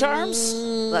 Lucky Charms?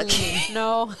 Lucky.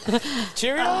 No.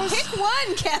 Cheerios? Pick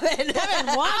one, Kevin.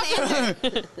 Kevin, one.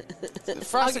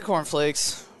 Frosted Corn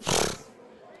Flakes.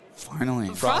 Finally.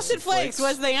 Frosted Flakes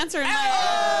was the answer. In my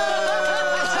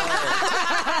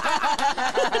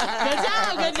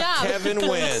Good job. Kevin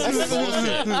wins.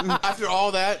 After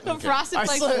all that, Frosted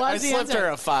Flakes was I the slipped answer. her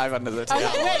a 5 under the table.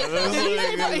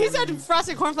 Wait, he said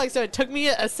Frosted Cornflakes, so it took me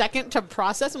a second to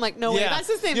process. I'm like, no, wait, that's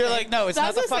the same You're thing. like, no, it's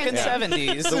That's not the same fucking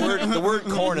thing. 70s. The word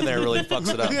corn in there really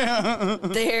fucks it up.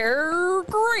 They're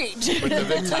great. with the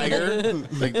big tiger,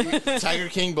 like Tiger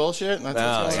King bullshit.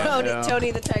 That's what's going on.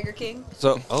 Tony the Tiger King.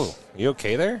 So, you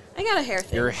okay there? I got a hair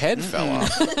thing. Your head fell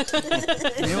off. I'm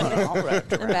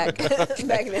back.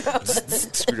 Back now.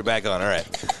 Screwed it back on. All right.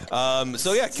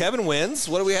 So, yeah, Kevin wins.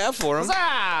 What do we have for him? We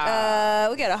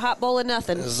got a hot bowl of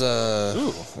nothing. It's,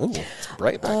 it's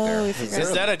bright back there.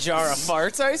 Is that a jar of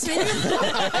farts I see?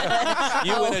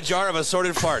 You win a jar of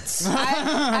assorted farts.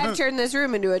 I've turned this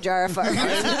room into a jar of farts.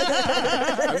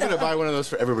 I'm gonna buy one of those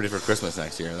for everybody for Christmas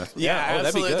next year. Yeah, that'd be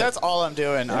absolutely. good. That's all I'm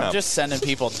doing. Yeah. I'm just sending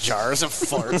people jars of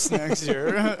farts next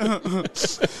year.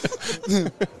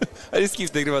 I just keep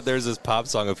thinking about there's this pop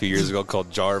song a few years ago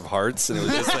called Jar of Hearts, and it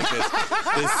was just like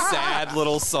this sad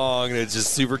little song, and it's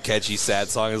just super catchy, sad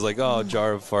song. It's like, oh,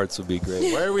 Jar of Farts would be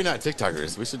great. Why are we not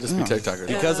TikTokers? We should just be TikTokers.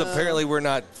 Because apparently we're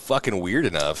not fucking weird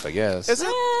enough, I guess. Is it?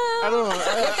 I don't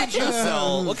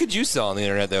know. What could you sell on the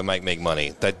internet that might make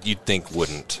money that you'd think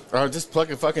wouldn't? Or just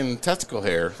plug a fucking testicle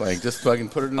hair. Like, just fucking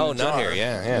put it in a jar. nut hair,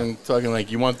 yeah. And fucking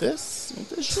like, you want this? You want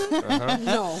this shit?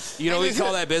 No. You know what we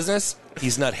call that business?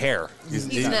 He's not hair. He's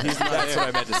not- That's what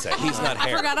I meant to say. He's not I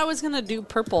hair. forgot I was going to do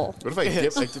purple. What if I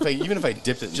dip? Like, even if I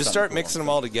dipped it, in Just something start cool? mixing them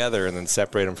all together and then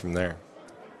separate them from there.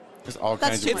 Just all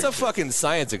kinds of. It's a fucking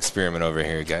science experiment over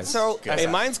here, guys. So- hey,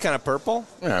 mine's kind of purple.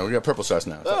 Yeah, we got purple sauce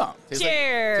now. Oh. Tastes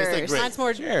Cheers. Like, tastes like grape. Mine's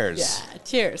more. Cheers. Yeah,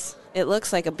 cheers. It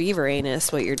looks like a beaver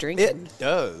anus, what you're drinking. It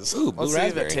does. Ooh, blue Let's see if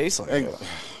raspberry. it tastes like Hey,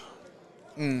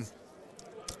 it.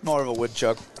 More of a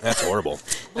woodchuck. That's horrible.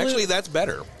 Actually, that's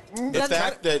better. it's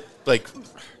that like.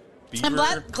 Beaver, I'm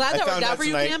glad I that found worked out for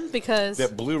you, tonight Cam, because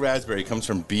that blue raspberry comes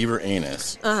from beaver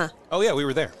anus. Oh, yeah, we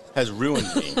were there. Has ruined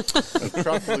me. Has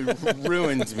probably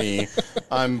ruined me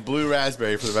on blue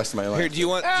raspberry for the rest of my life. Here, do you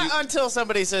want... Until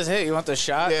somebody says, hey, you want the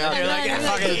shot? Yeah, And you're like, yeah,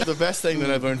 fuck it. the best thing that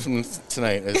I've learned from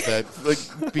tonight is that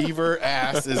like beaver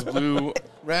ass is blue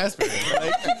raspberry.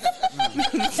 Like,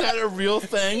 is that a real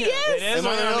thing? Yes. It is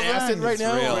Am I a real on acid thing. right It's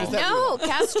now? real. Or is that No,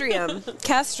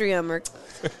 castrium or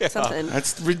something.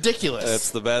 That's ridiculous. That's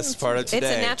the best part of It's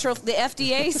today. a natural. The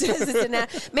FDA says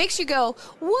it's a makes you go.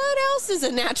 What else is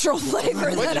a natural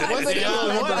flavor that I What's would the eat?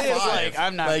 other What number is, five? like,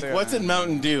 I'm not like doing what's that. in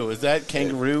Mountain Dew? Is that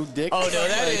kangaroo dick? Oh, no,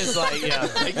 that is like, yeah.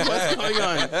 Like what's going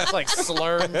on? It's like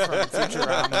Slurm from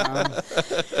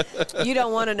Futurama. You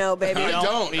don't want to know, baby. I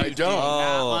don't.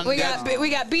 Oh, We got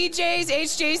BJ's,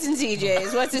 HJ's, and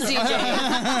ZJ's. What's a ZJ? You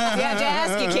have to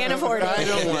ask. You can't afford I it.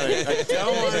 don't want it. I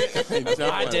don't want it. I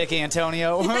don't Hi, want it. Dick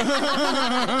Antonio.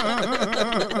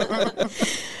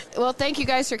 Well, thank you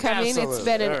guys for coming. It's Absolutely.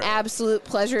 been an All right. absolute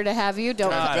pleasure to have you.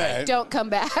 Don't come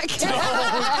back. I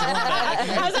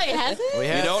was like, has it? We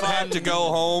you had don't fun. have to go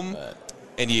home,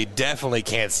 and you definitely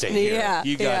can't stay here. Yeah,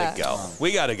 You gotta yeah. go.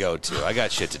 We gotta go, too. I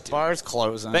got shit to do. Bar's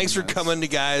closing. Thanks for coming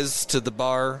to the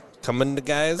bar. Coming to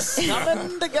guys.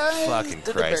 Coming to guys. Fucking to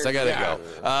the Christ. I bear.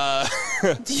 gotta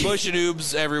go. Bush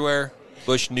Noobs everywhere.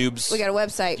 Bush Noobs. We got a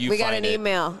website. You We got find an it.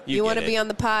 email. You You want to get be it. on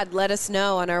the pod? Let us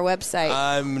know on our website.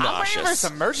 I'm I'm waiting for nauseous.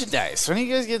 some merchandise. When are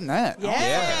you guys getting that?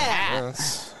 Yeah. I'll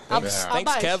I'll Thanks, buy a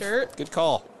Kev. shirt. Good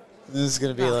call. This is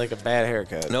going to be like a bad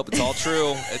haircut. Nope, it's all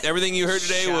true. Everything you heard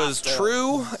today was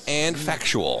true and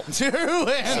factual. True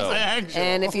and factual.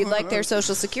 And if you'd like their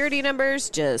social security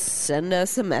numbers, just send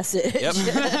us a message. Yep.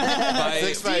 Bye.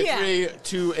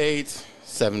 653-28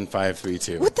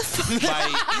 7532. What the fuck? By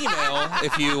email,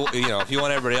 if you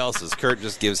want everybody else's, Kurt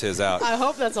just gives his out. I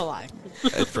hope that's a lie.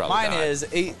 It's probably Mine not. is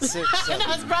 867.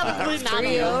 That's probably not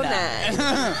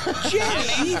 309.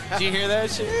 Jenny, did you hear that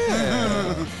shit?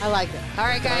 I like it. All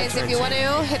right, guys, if you want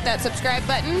to hit that subscribe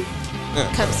button,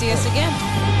 come see us again.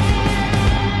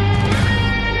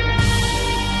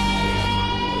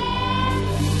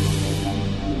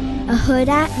 A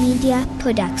Huda Media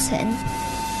Production.